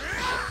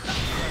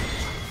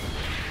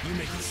 You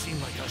make it seem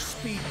like our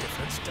speed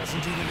difference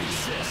doesn't even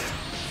exist.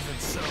 Even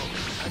so,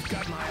 I've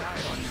got my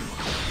eye on you.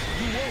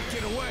 You won't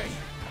get away.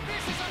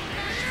 This is a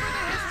match for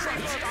the history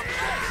books! I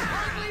can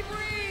hardly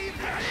breathe!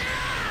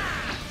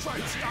 Try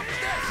to stop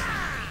this!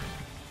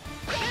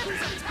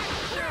 Goku's attack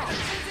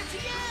crashes into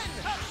Tien!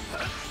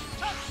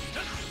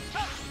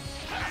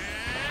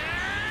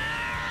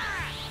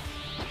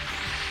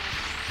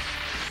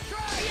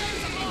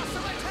 Tien's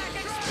awesome attack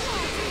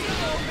explodes into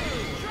Goku!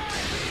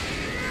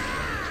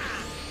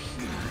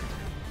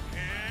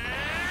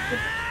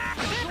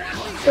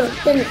 So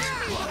finish.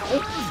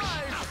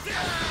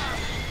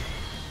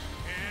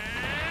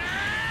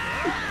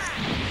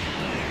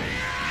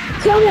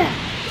 Come in!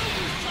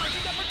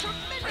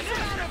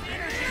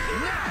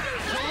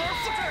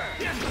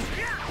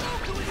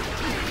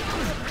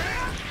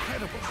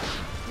 Incredible.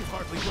 You've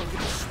hardly broken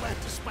a sweat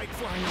despite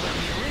flying around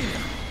the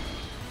arena.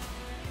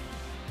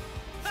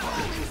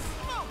 Holy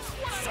smokes!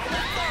 What a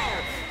throw!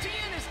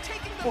 Tien is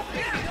taking the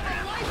beating of a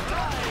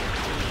lifetime!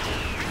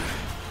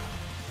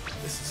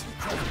 This is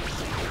incredible.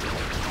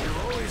 You're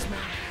always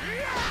man.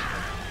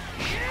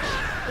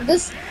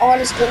 This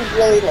honestly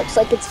really looks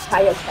like it's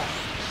Kaya Cup.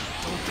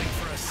 Don't think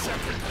for a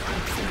second that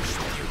I'm finished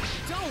with you.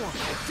 Don't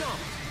worry, I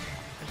don't.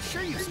 I'm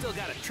sure you've still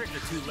got a trick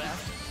or two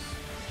left.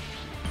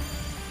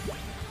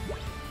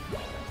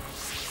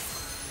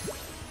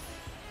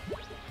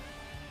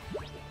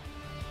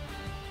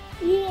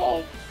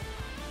 Yay!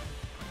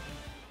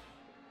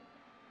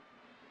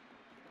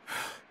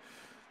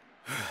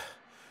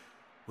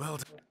 Well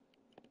done.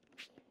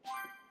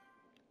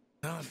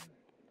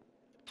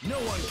 No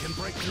one can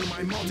break through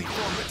my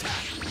multi-form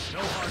attack.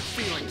 No hard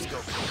feelings,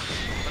 Goku.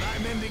 But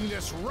I'm ending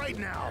this right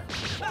now.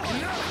 No!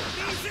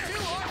 These two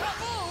are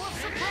full of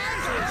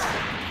surprises!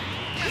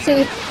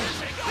 See,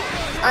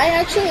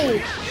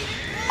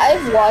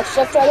 I've watched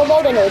Stuff Dragon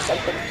Ball to know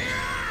something.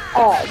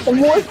 The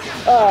more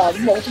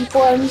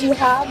multi-forms you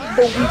have,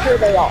 the weaker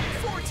they are.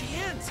 Four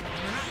Tiens!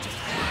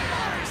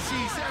 He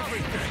sees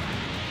everything!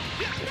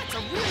 That's a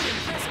really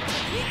impressive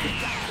technique you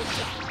got!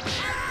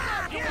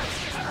 I've not watched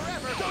this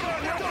forever!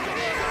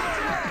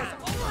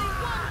 Only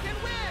one can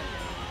win!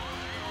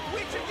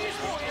 Which of these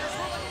warriors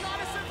will the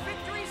goddess of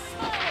victory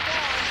smile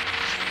upon?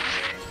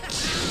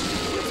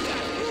 Who's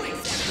got who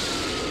exactly?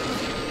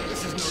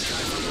 This is no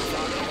time for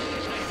bravado.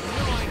 I have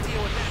no idea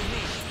what that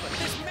means, but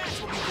this match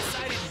will be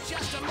decided in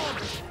just a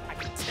moment. I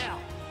can tell.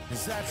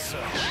 Is that so?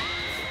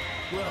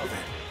 Well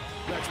then,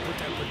 let's put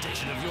that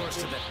prediction of yours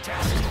to the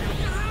test.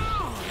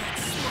 Oh, that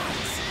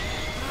smarts.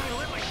 I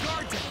let my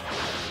guard down.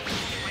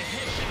 Get my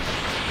head back.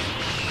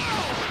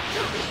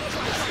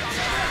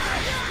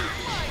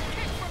 Flying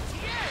kick from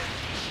Tien.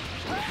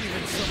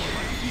 Even someone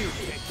like you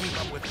can't keep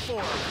up with 4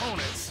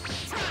 opponents.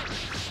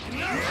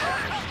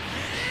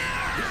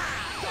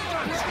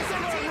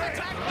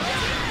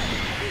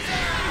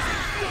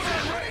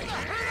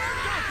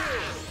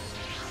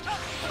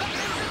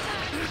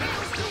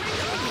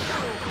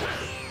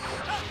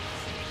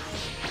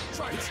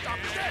 Try to stop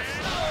this!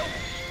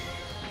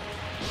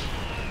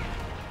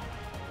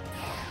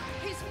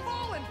 He's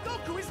fallen!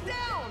 Goku is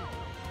down!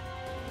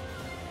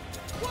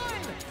 1,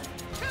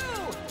 2,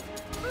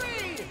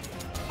 3,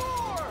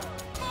 4,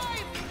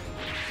 5!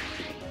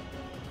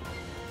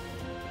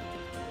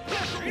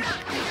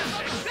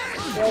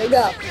 There we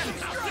go.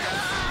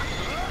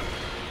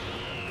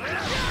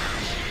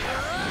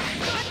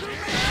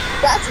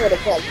 That's what it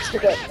takes to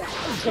get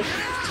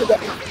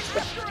knocked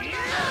down.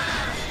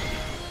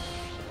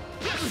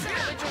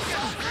 Savage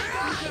assault from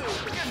Goku!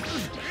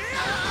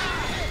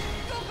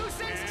 Goku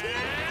sends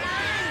Tien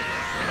flying!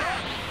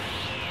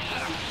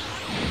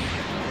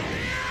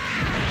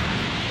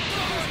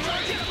 Goku's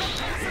charging from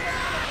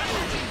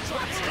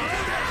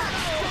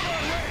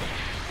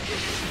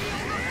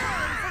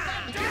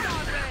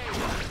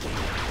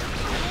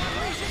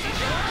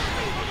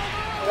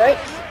right?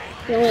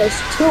 He only has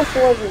 2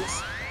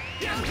 forges.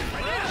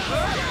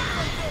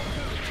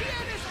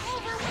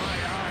 My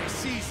eye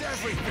sees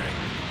everything.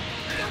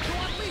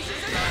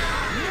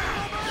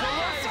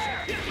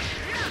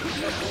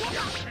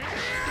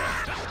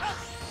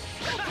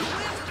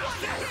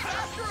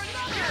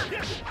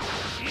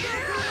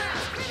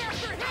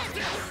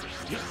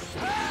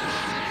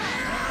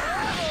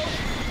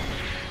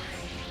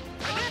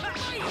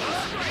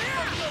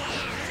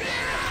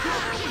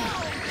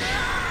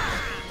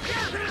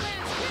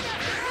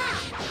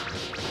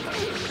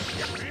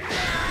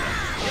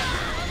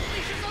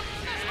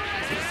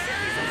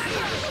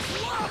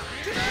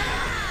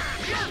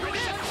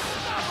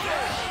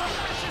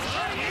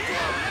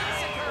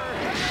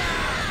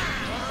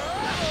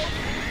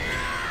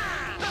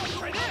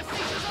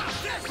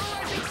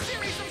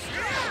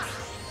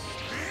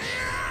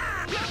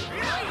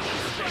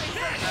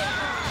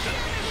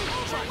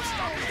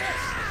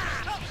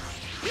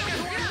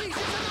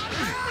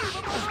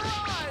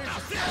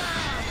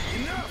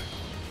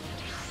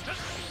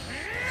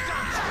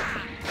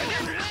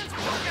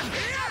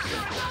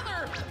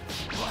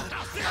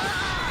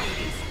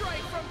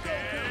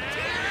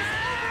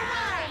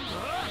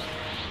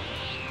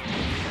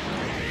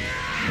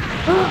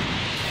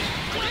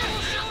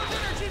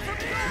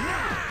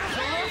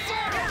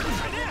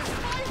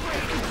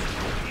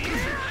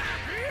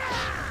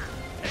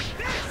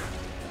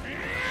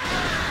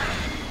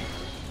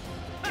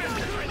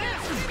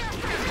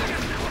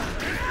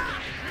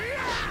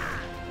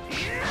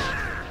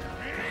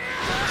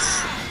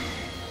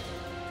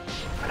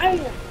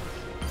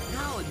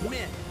 I'll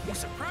admit, you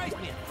surprised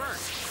me at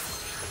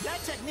first. That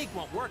technique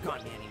won't work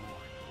on me anymore.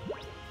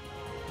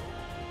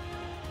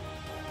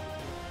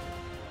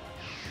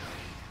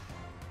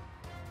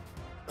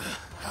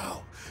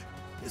 How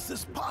is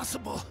this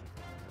possible?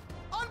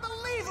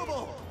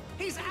 Unbelievable!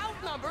 He's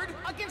outnumbered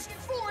against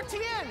 4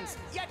 Tiens,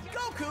 yet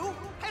Goku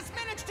has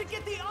managed to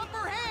get the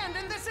upper hand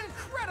in this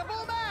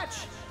incredible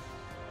match!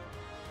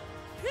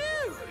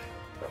 Phew!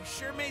 You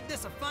sure made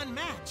this a fun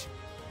match.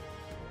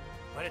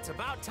 But it's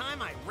about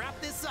time I wrap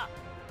this up.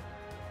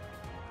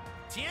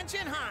 Tien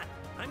Shin Han,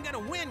 I'm gonna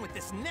win with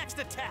this next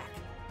attack.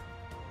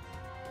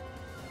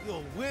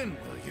 You'll win,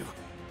 will you?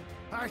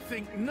 I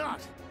think not.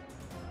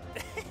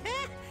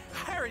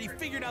 I already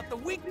figured out the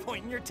weak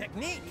point in your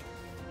technique.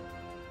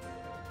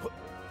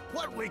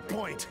 What weak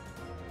point?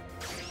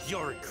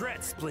 You'll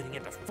regret splitting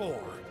into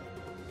 4.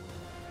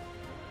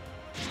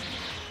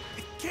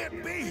 It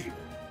can't be!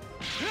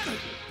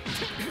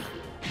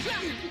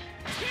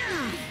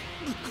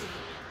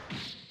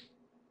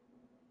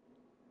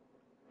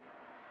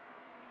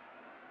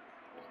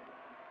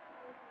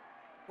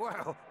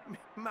 Wow,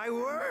 my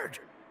word!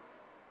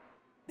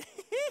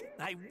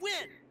 I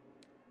win!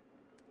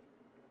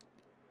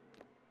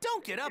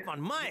 Don't get up on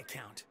my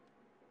account.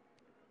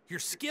 Your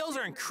skills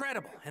are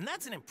incredible, and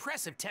that's an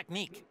impressive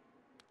technique.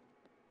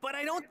 But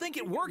I don't think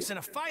it works in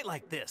a fight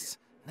like this.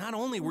 Not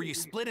only were you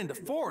split into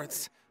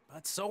 4ths,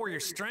 but so were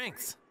your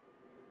strengths.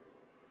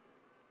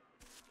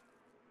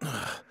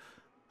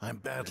 I'm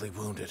badly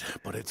wounded,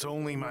 but it's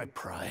only my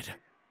pride.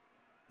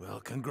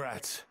 Well,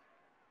 congrats.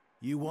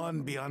 You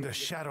won beyond a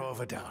shadow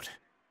of a doubt.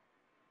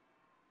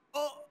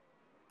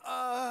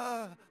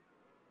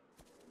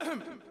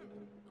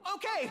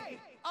 Okay,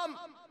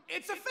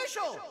 it's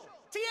official!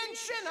 Tien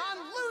Shin Han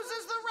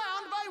loses the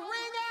round by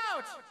ring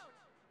out!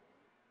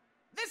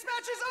 This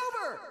match is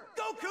over!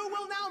 Goku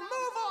will now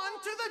move on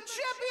to the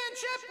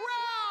championship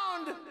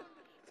round!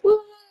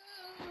 Woo!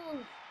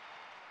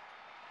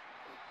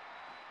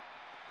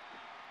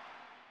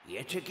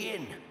 Yet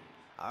again,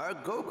 our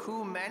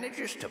Goku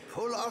manages to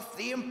pull off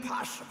the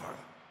impossible.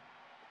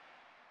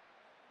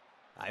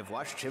 I've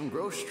watched him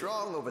grow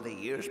strong over the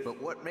years,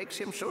 but what makes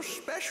him so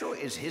special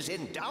is his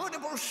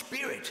indomitable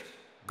spirit.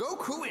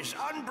 Goku is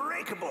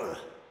unbreakable.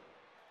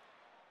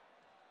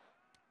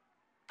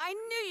 I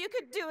knew you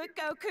could do it,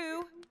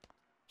 Goku.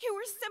 You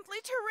were simply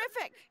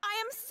terrific. I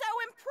am so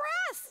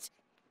impressed.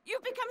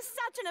 You've become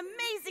such an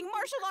amazing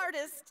martial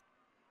artist.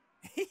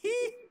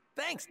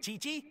 Thanks,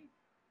 Chi-Chi.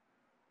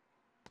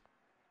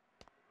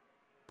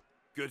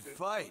 Good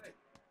fight.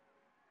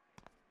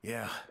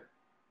 Yeah,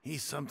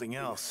 he's something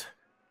else.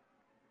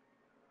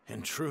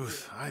 In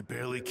truth, I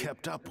barely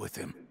kept up with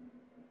him.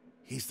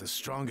 He's the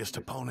strongest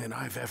opponent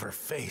I've ever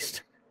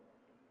faced.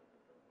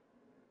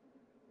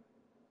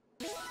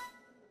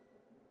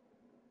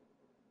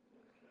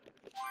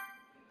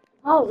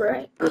 All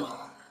right.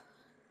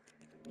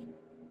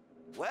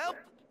 Well,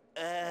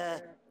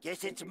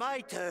 guess it's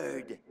my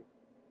turn.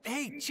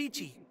 Hey,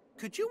 Chi-Chi,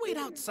 could you wait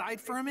outside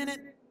for a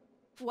minute?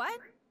 What?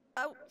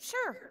 Oh,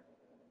 sure.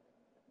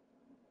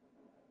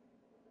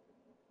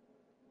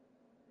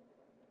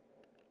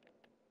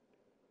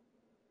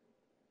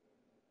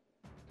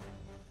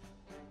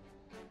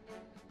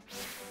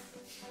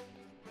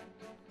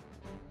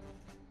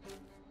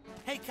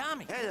 Hey,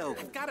 Kami. Hello.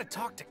 I've got to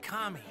talk to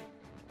Kami.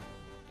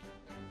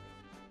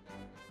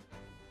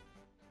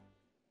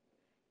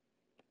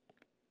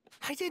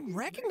 I didn't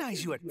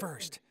recognize you at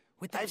first.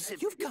 With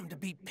that, you've come to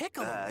beat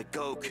Piccolo.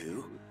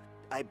 Goku,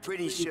 I'm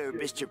pretty sure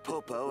Mr.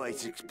 Popo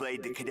has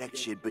explained the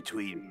connection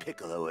between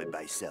Piccolo and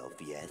myself,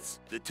 yes?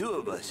 The two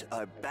of us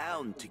are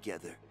bound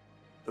together.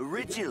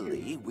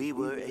 Originally, we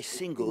were a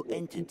single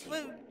entity.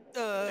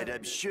 And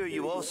I'm sure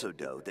you also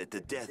know that the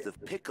death of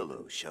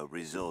Piccolo shall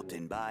result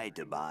in my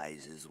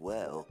demise as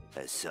well.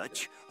 As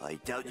such, I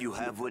doubt you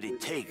have what it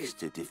takes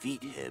to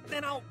defeat him.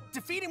 Then I'll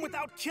defeat him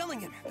without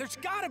killing him. There's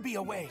gotta be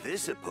a way.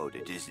 This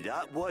opponent is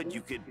not one you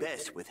can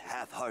best with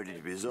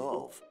half-hearted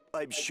resolve.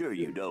 I'm sure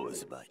you know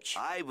as much.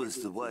 I was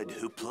the one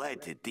who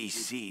planted these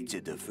seeds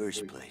in the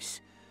first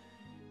place.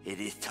 It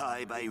is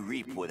time I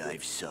reap what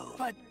I've sown.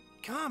 But,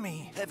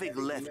 Kami... Having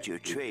left your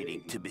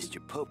training to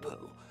Mr.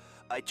 Popo,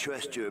 I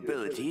trust your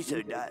abilities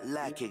are not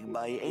lacking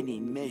by any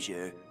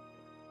measure.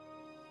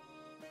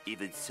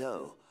 Even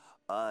so,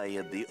 I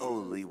am the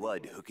only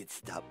one who can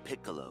stop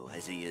Piccolo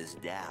as he is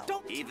now.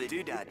 Even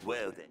do not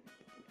well then.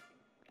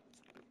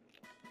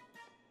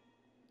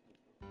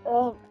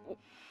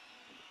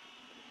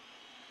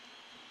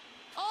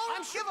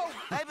 I'm Shivo!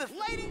 I'm a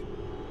lady!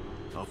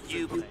 I'll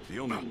fit the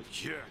only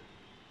cure.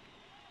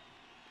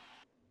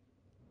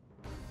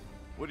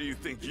 What do you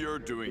think you're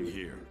doing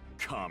here,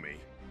 Kami?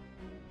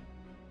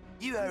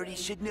 You already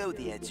should know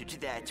the answer to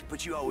that,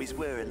 but you always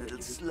were a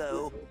little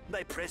slow.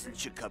 My presence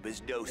should come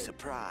as no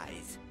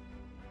surprise.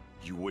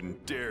 You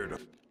wouldn't dare to...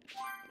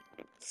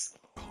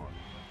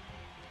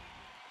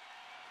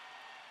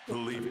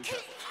 Believe it.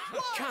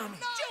 Kami!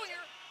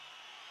 Junior!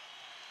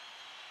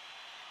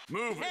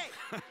 Move it!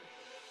 Hey!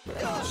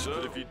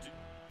 So if you do...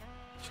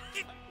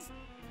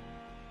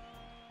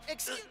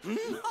 Excuse me!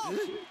 Oh!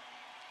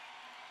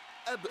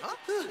 What?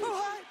 Don't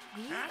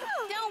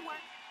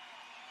worry.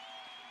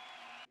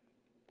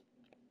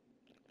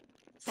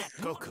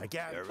 Goku, I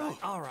got it. Oh,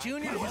 all right.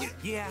 Junior,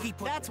 yeah,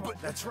 that's what.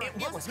 That's right.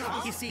 It was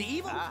you see, the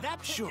evil.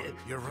 That sure,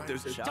 you're right.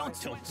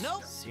 Don't.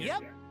 Nope.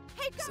 Yep.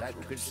 Hey, That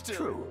is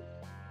true.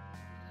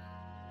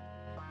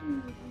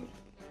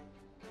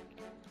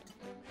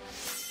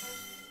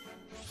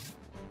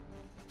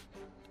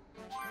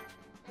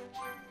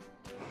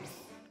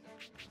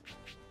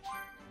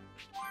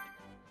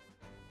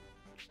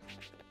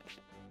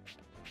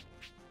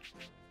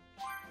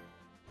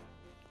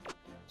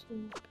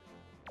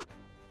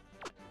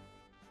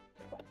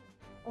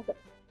 Okay.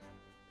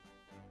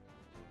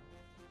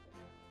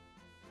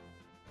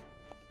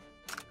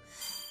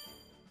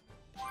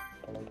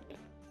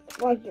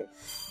 Right here.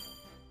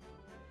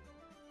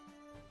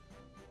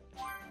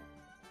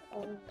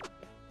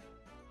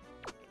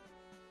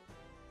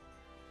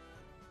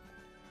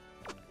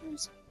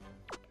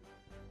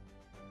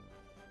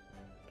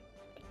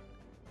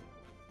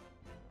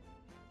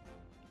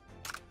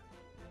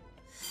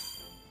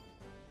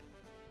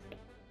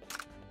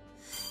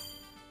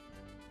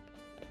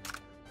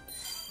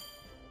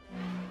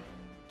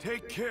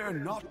 Take care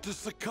not to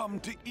succumb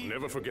to evil.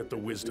 Never forget the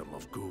wisdom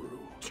of Guru.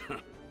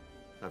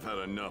 I've had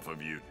enough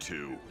of you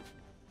two.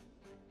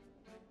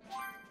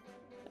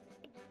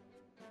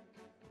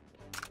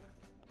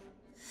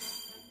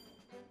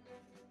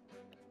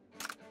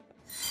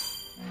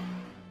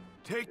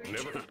 Take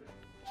Never.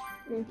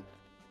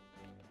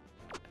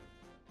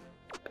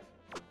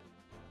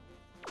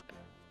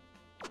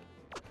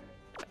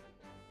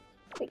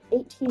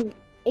 Wait,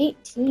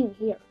 18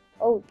 here.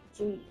 Oh,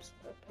 jeez.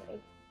 Okay.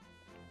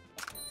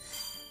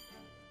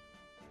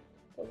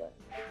 Hold on.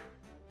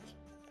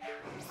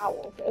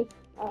 Ow, okay.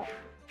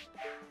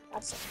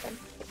 That's something.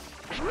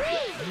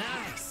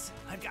 Nice.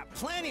 I've got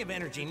plenty of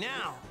energy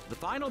now. The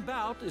final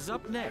bout is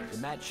up next.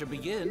 The match should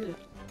begin.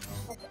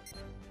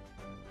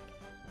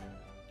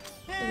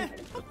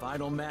 The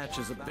final match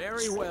is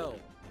very well.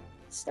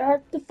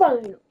 Start the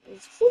finals.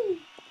 Woo.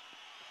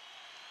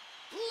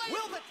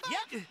 Will it?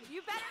 Yep.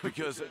 You better.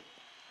 Because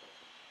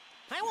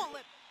I won't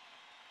let.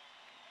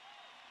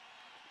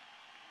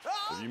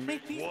 if you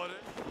make what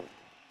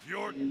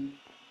you're...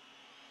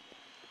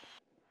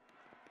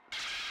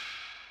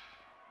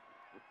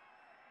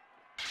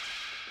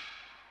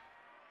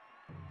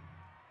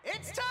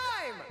 It's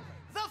time!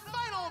 The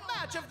final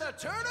match of the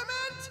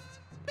tournament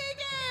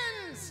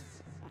begins!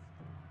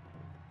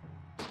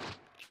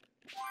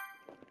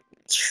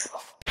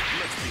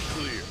 Let's be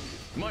clear.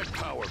 My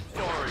power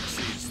far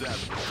exceeds that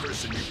of the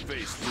person you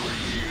faced 3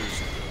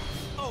 years ago.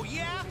 Oh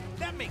yeah?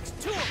 That makes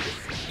 2 of us!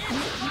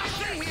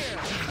 Get here!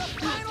 The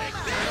final match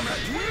of the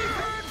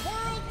 23rd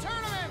World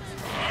Tournament!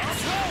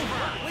 It's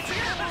over!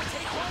 Whichever will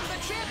take home the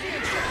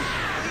championship!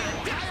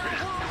 The entire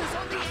world is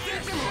on the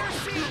edge of their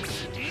seats!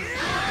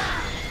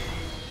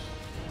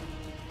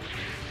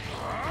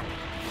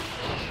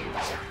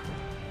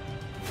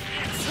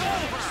 It's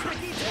over!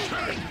 Tricky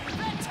taking!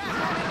 That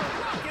tackle made a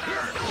rocket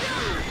out of the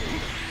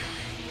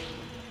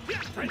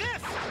for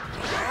this!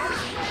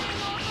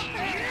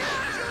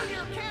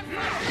 Junior can't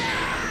fight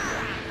back!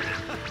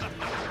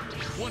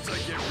 Once I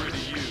get rid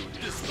of you,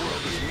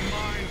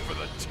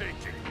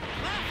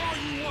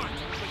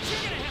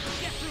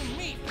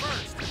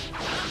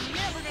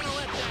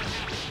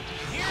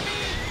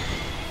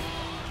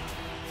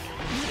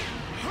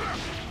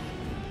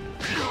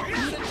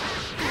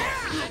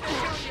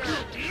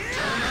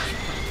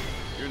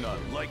 You're not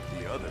like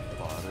the other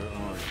fodder,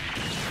 are you?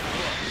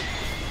 Look,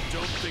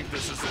 don't think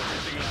this is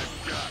everything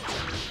I've got.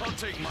 I'll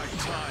take my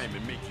time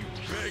and make you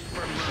beg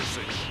for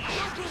mercy.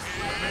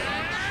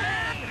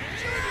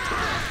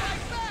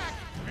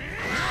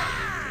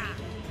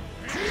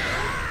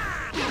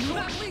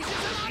 That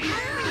leashes an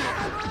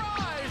unbelievable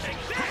barrage!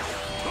 Take this!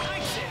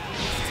 Likes it!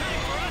 It's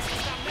time for us to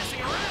stop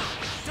messing around!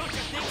 Don't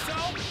you think so?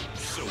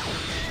 So,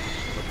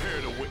 prepare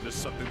to witness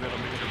something that'll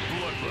make your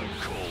blood run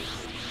cold.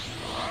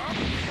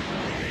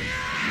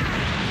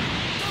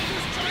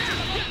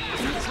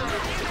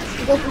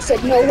 Goku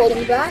said no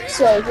holding back,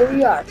 so here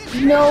we are.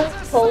 No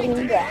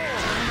holding back.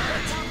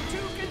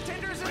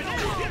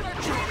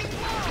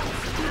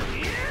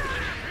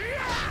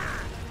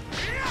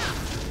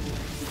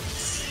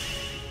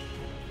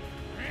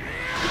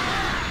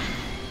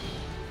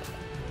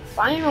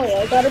 Finally,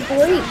 I got a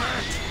break.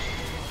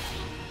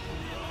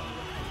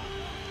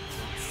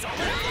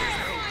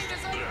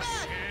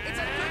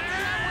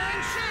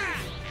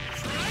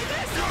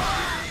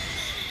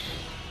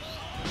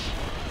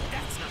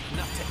 That's not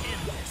enough to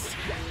end this.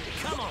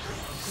 Come on,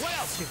 what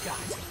else you got?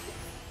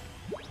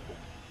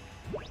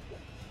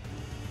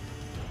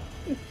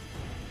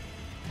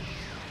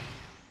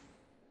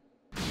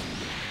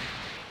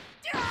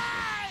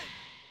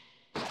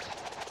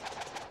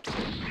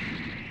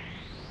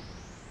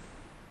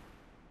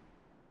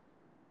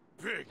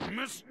 Big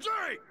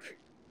mistake!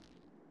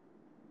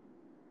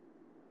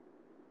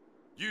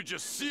 You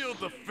just sealed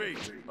the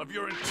fate of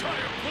your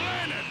entire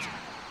planet!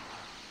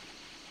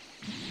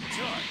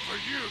 Time for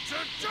you to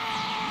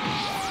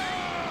die!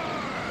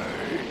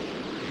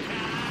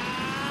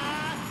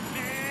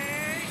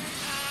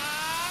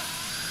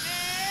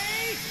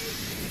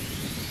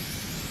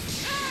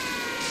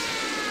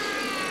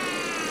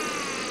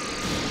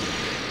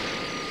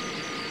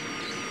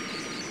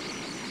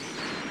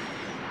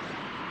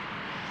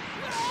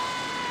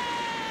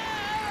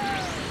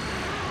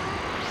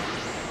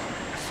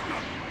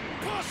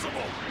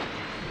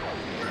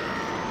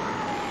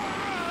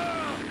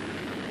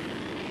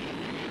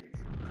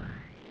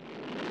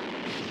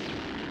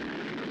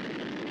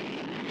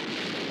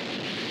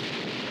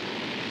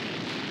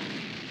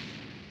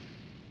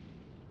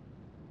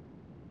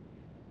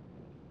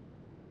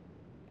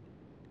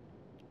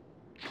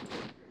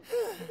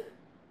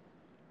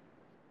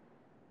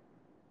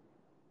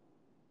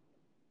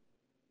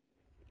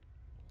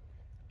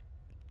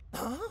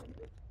 Huh?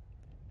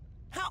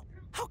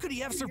 How could he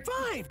have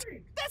survived?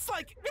 That's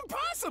like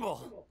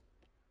impossible!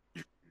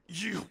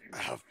 You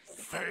have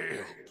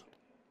failed.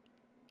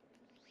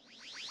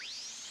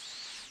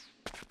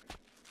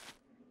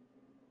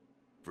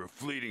 For a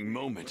fleeting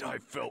moment, I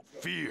felt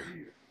fear.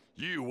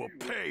 You will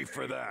pay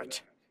for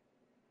that.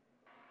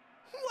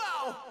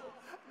 Wow!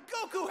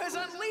 Goku has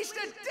unleashed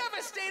a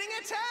devastating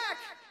attack!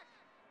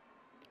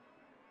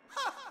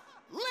 Ha!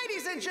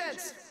 Ladies and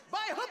gents,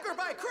 by hook or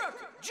by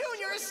crook,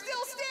 Junior is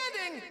still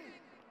standing!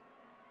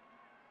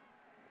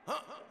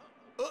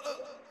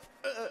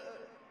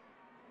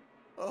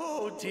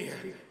 Oh dear,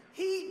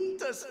 he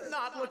does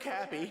not look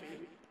happy.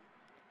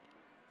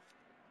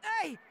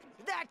 Hey,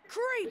 that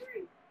creep!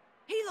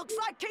 He looks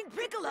like King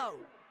Piccolo!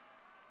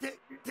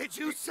 Did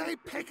you say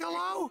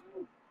Piccolo?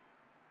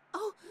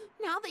 Oh,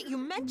 now that you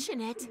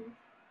mention it.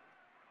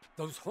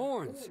 Those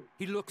horns.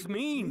 He looks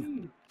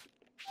mean.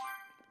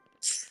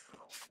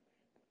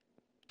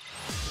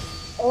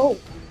 Oh.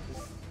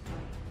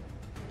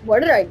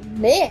 What did I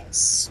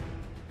miss?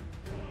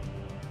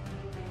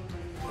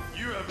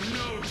 You have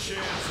no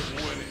chance of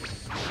winning.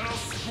 I'll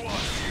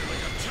squash you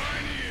like a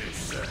tiny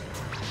insect.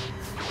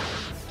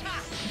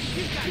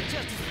 You've got just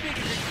as big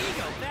as your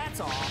ego, that's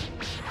all.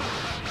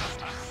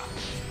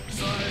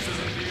 Size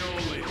isn't the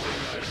only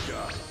thing I've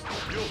got.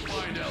 You'll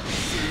find out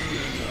soon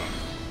enough.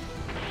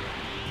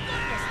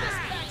 Goodness, this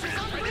match is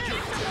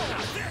unpredictable!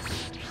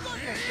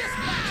 Goodness, this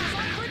match is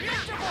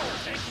unpredictable!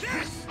 Take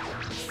this!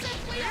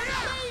 Simply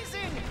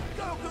amazing!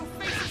 Goku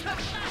faces the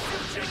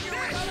massive Junior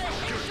without a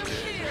hint of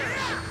fear!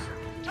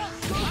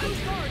 Goku's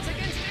guards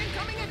against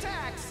incoming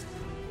attacks!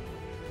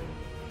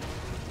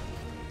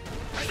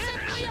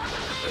 Simply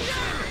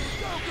amazing!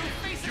 Goku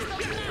faces the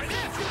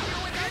massive Junior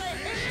without a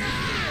hint of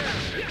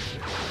fear!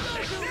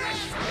 Goku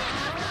lands hit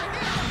after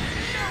hit!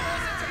 No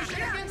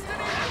hesitation against an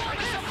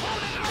enormous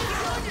opponent like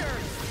Junior!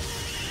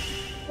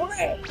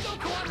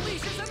 Goku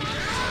unleashes an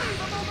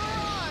unbelievable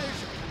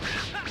barrage!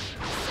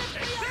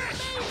 Simply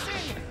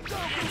amazing!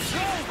 Goku's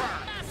over!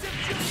 Massive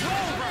Junior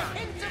without a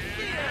hint of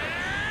fear!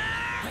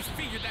 I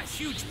figured that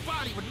huge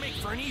body would make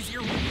for an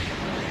easier win.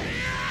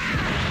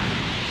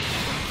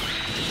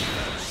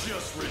 That's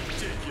just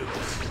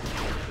ridiculous.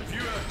 If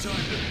you have time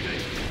to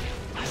think,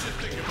 you should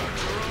think about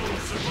your own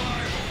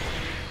survival.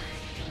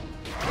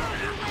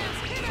 Goku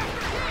lands hit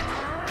after hit!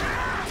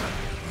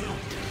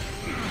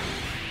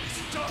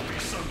 Stop me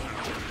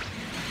somehow.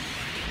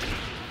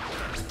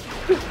 That's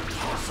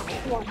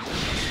impossible.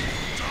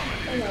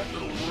 Dominate that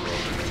little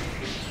world.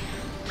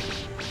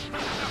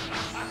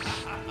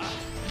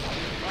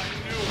 I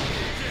knew it.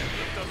 You can't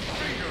lift a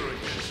finger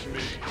against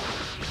me.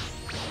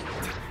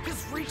 His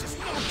reach is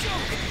no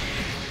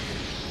joke!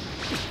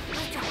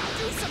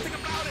 something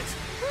about it!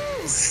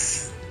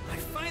 I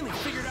finally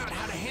figured out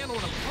how to handle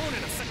an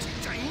opponent of such a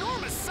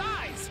ginormous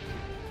size!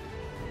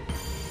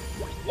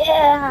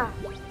 Yeah!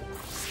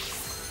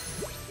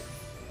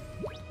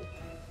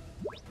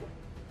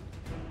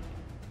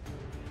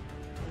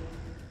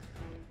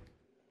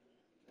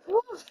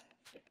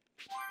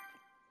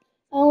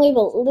 I only have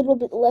a little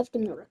bit left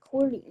in the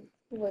recording,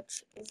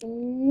 which is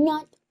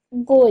not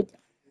good.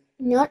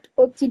 Not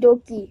okie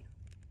dokie.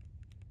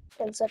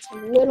 And such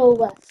little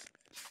left.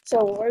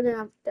 So we're gonna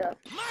have to.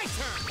 My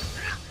turn!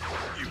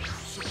 You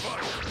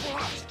survived the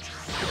blast!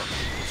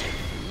 You're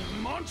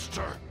a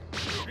monster!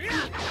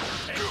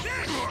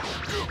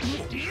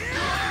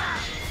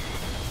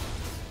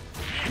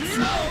 It's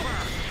over!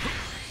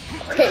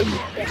 Okay,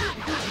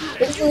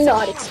 this is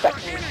not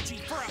expected. Energy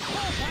for a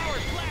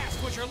full-powered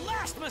blast was your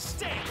last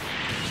mistake!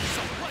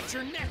 So what's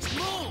your next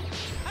move?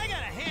 I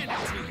gotta hand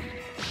it to you.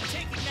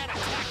 Taking that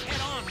attack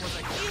head-on was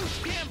a huge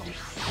gamble,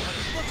 but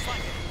it looks like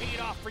it paid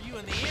off for you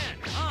in the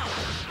end, huh?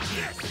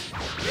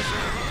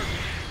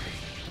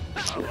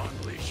 I'll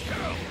unleash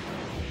hell!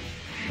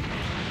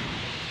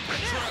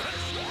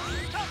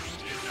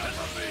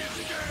 Never be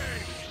the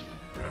game!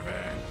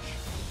 Revenge!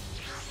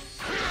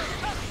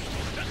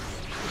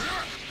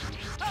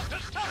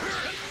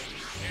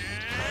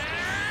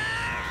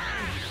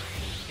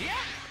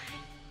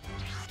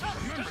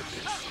 Remember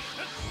this!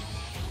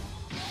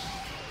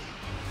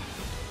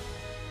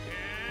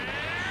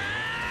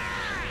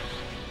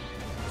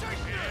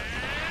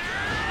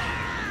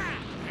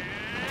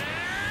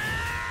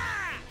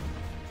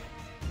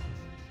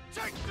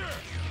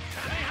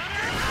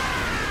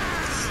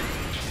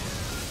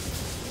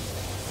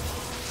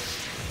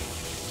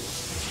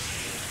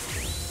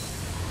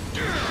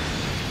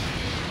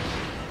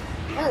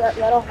 Yeah,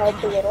 that'll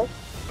help a little.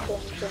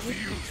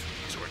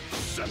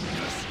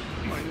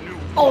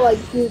 Oh, I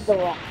used the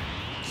wrong.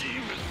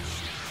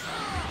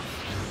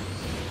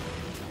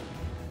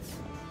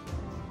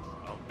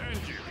 I'll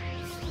end you.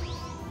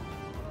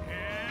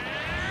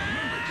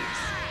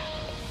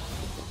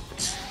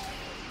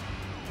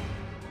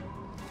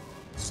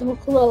 So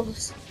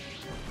close.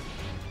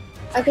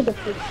 I could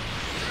defeat it.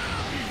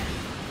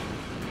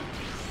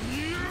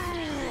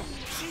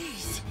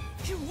 Jeez,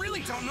 you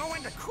really don't know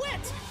when to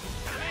quit!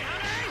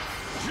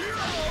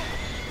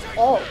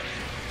 Oh.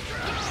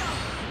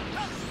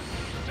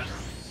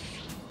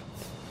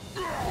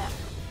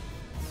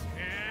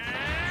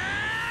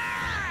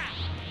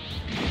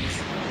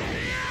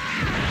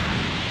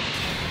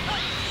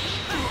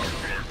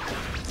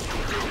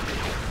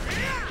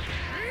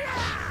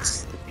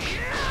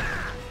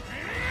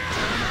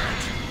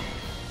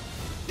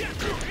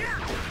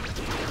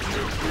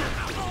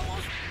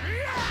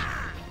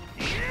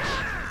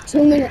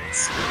 Two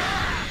minutes.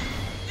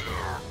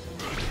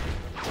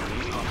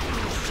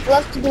 We'll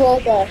have to do all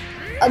the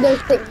other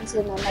things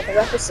in another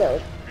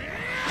episode.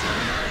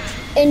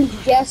 And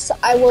yes,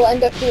 I will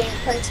end up doing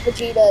Prince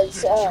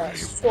Vegeta's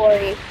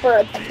story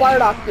for the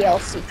Bardock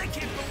DLC.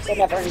 So I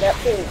never ended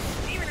up doing it.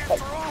 But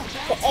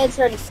to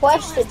answer any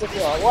questions if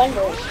you are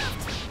wondering,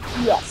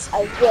 yes,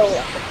 I will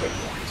end up doing it.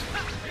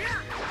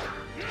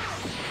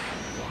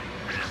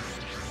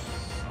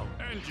 I'll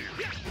end you.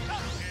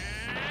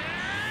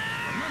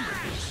 Remember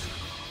this.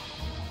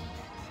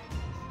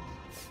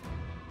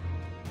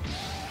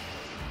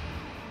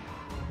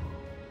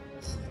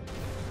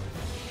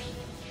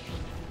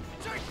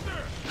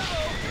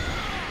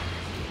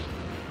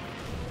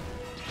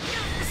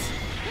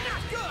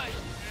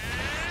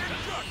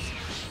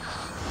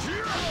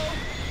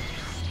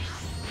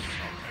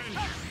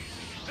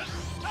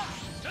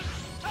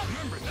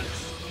 Remember this.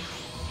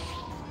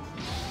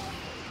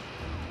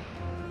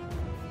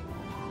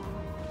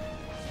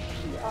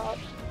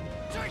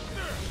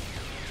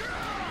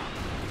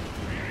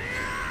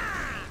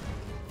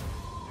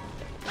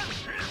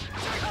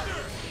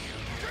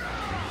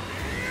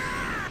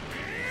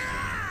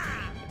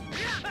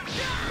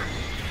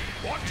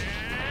 What?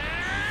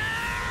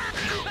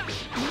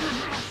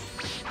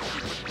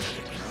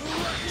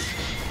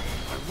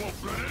 I won't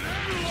let it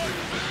end like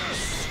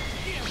this!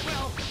 Yeah,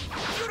 well,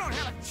 you don't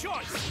have a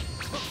choice!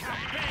 Look how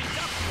banged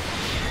up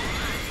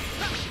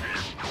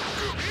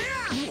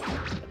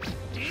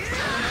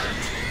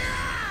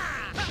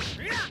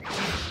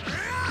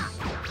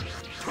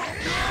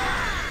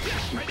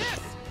Try this!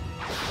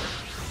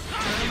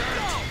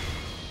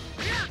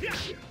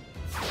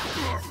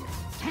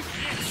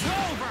 It's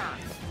over!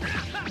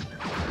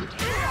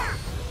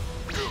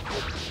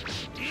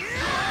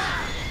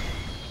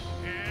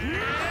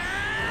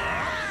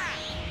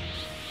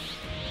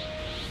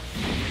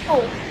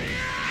 Oh.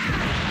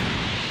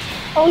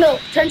 Oh no,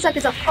 10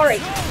 seconds up.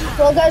 Alright.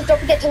 Well guys, don't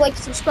forget to like,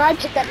 subscribe,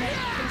 hit that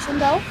notification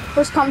bell.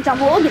 First comment down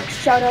below, get a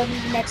shout out in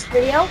the next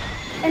video.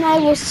 And I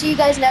will see you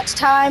guys next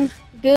time.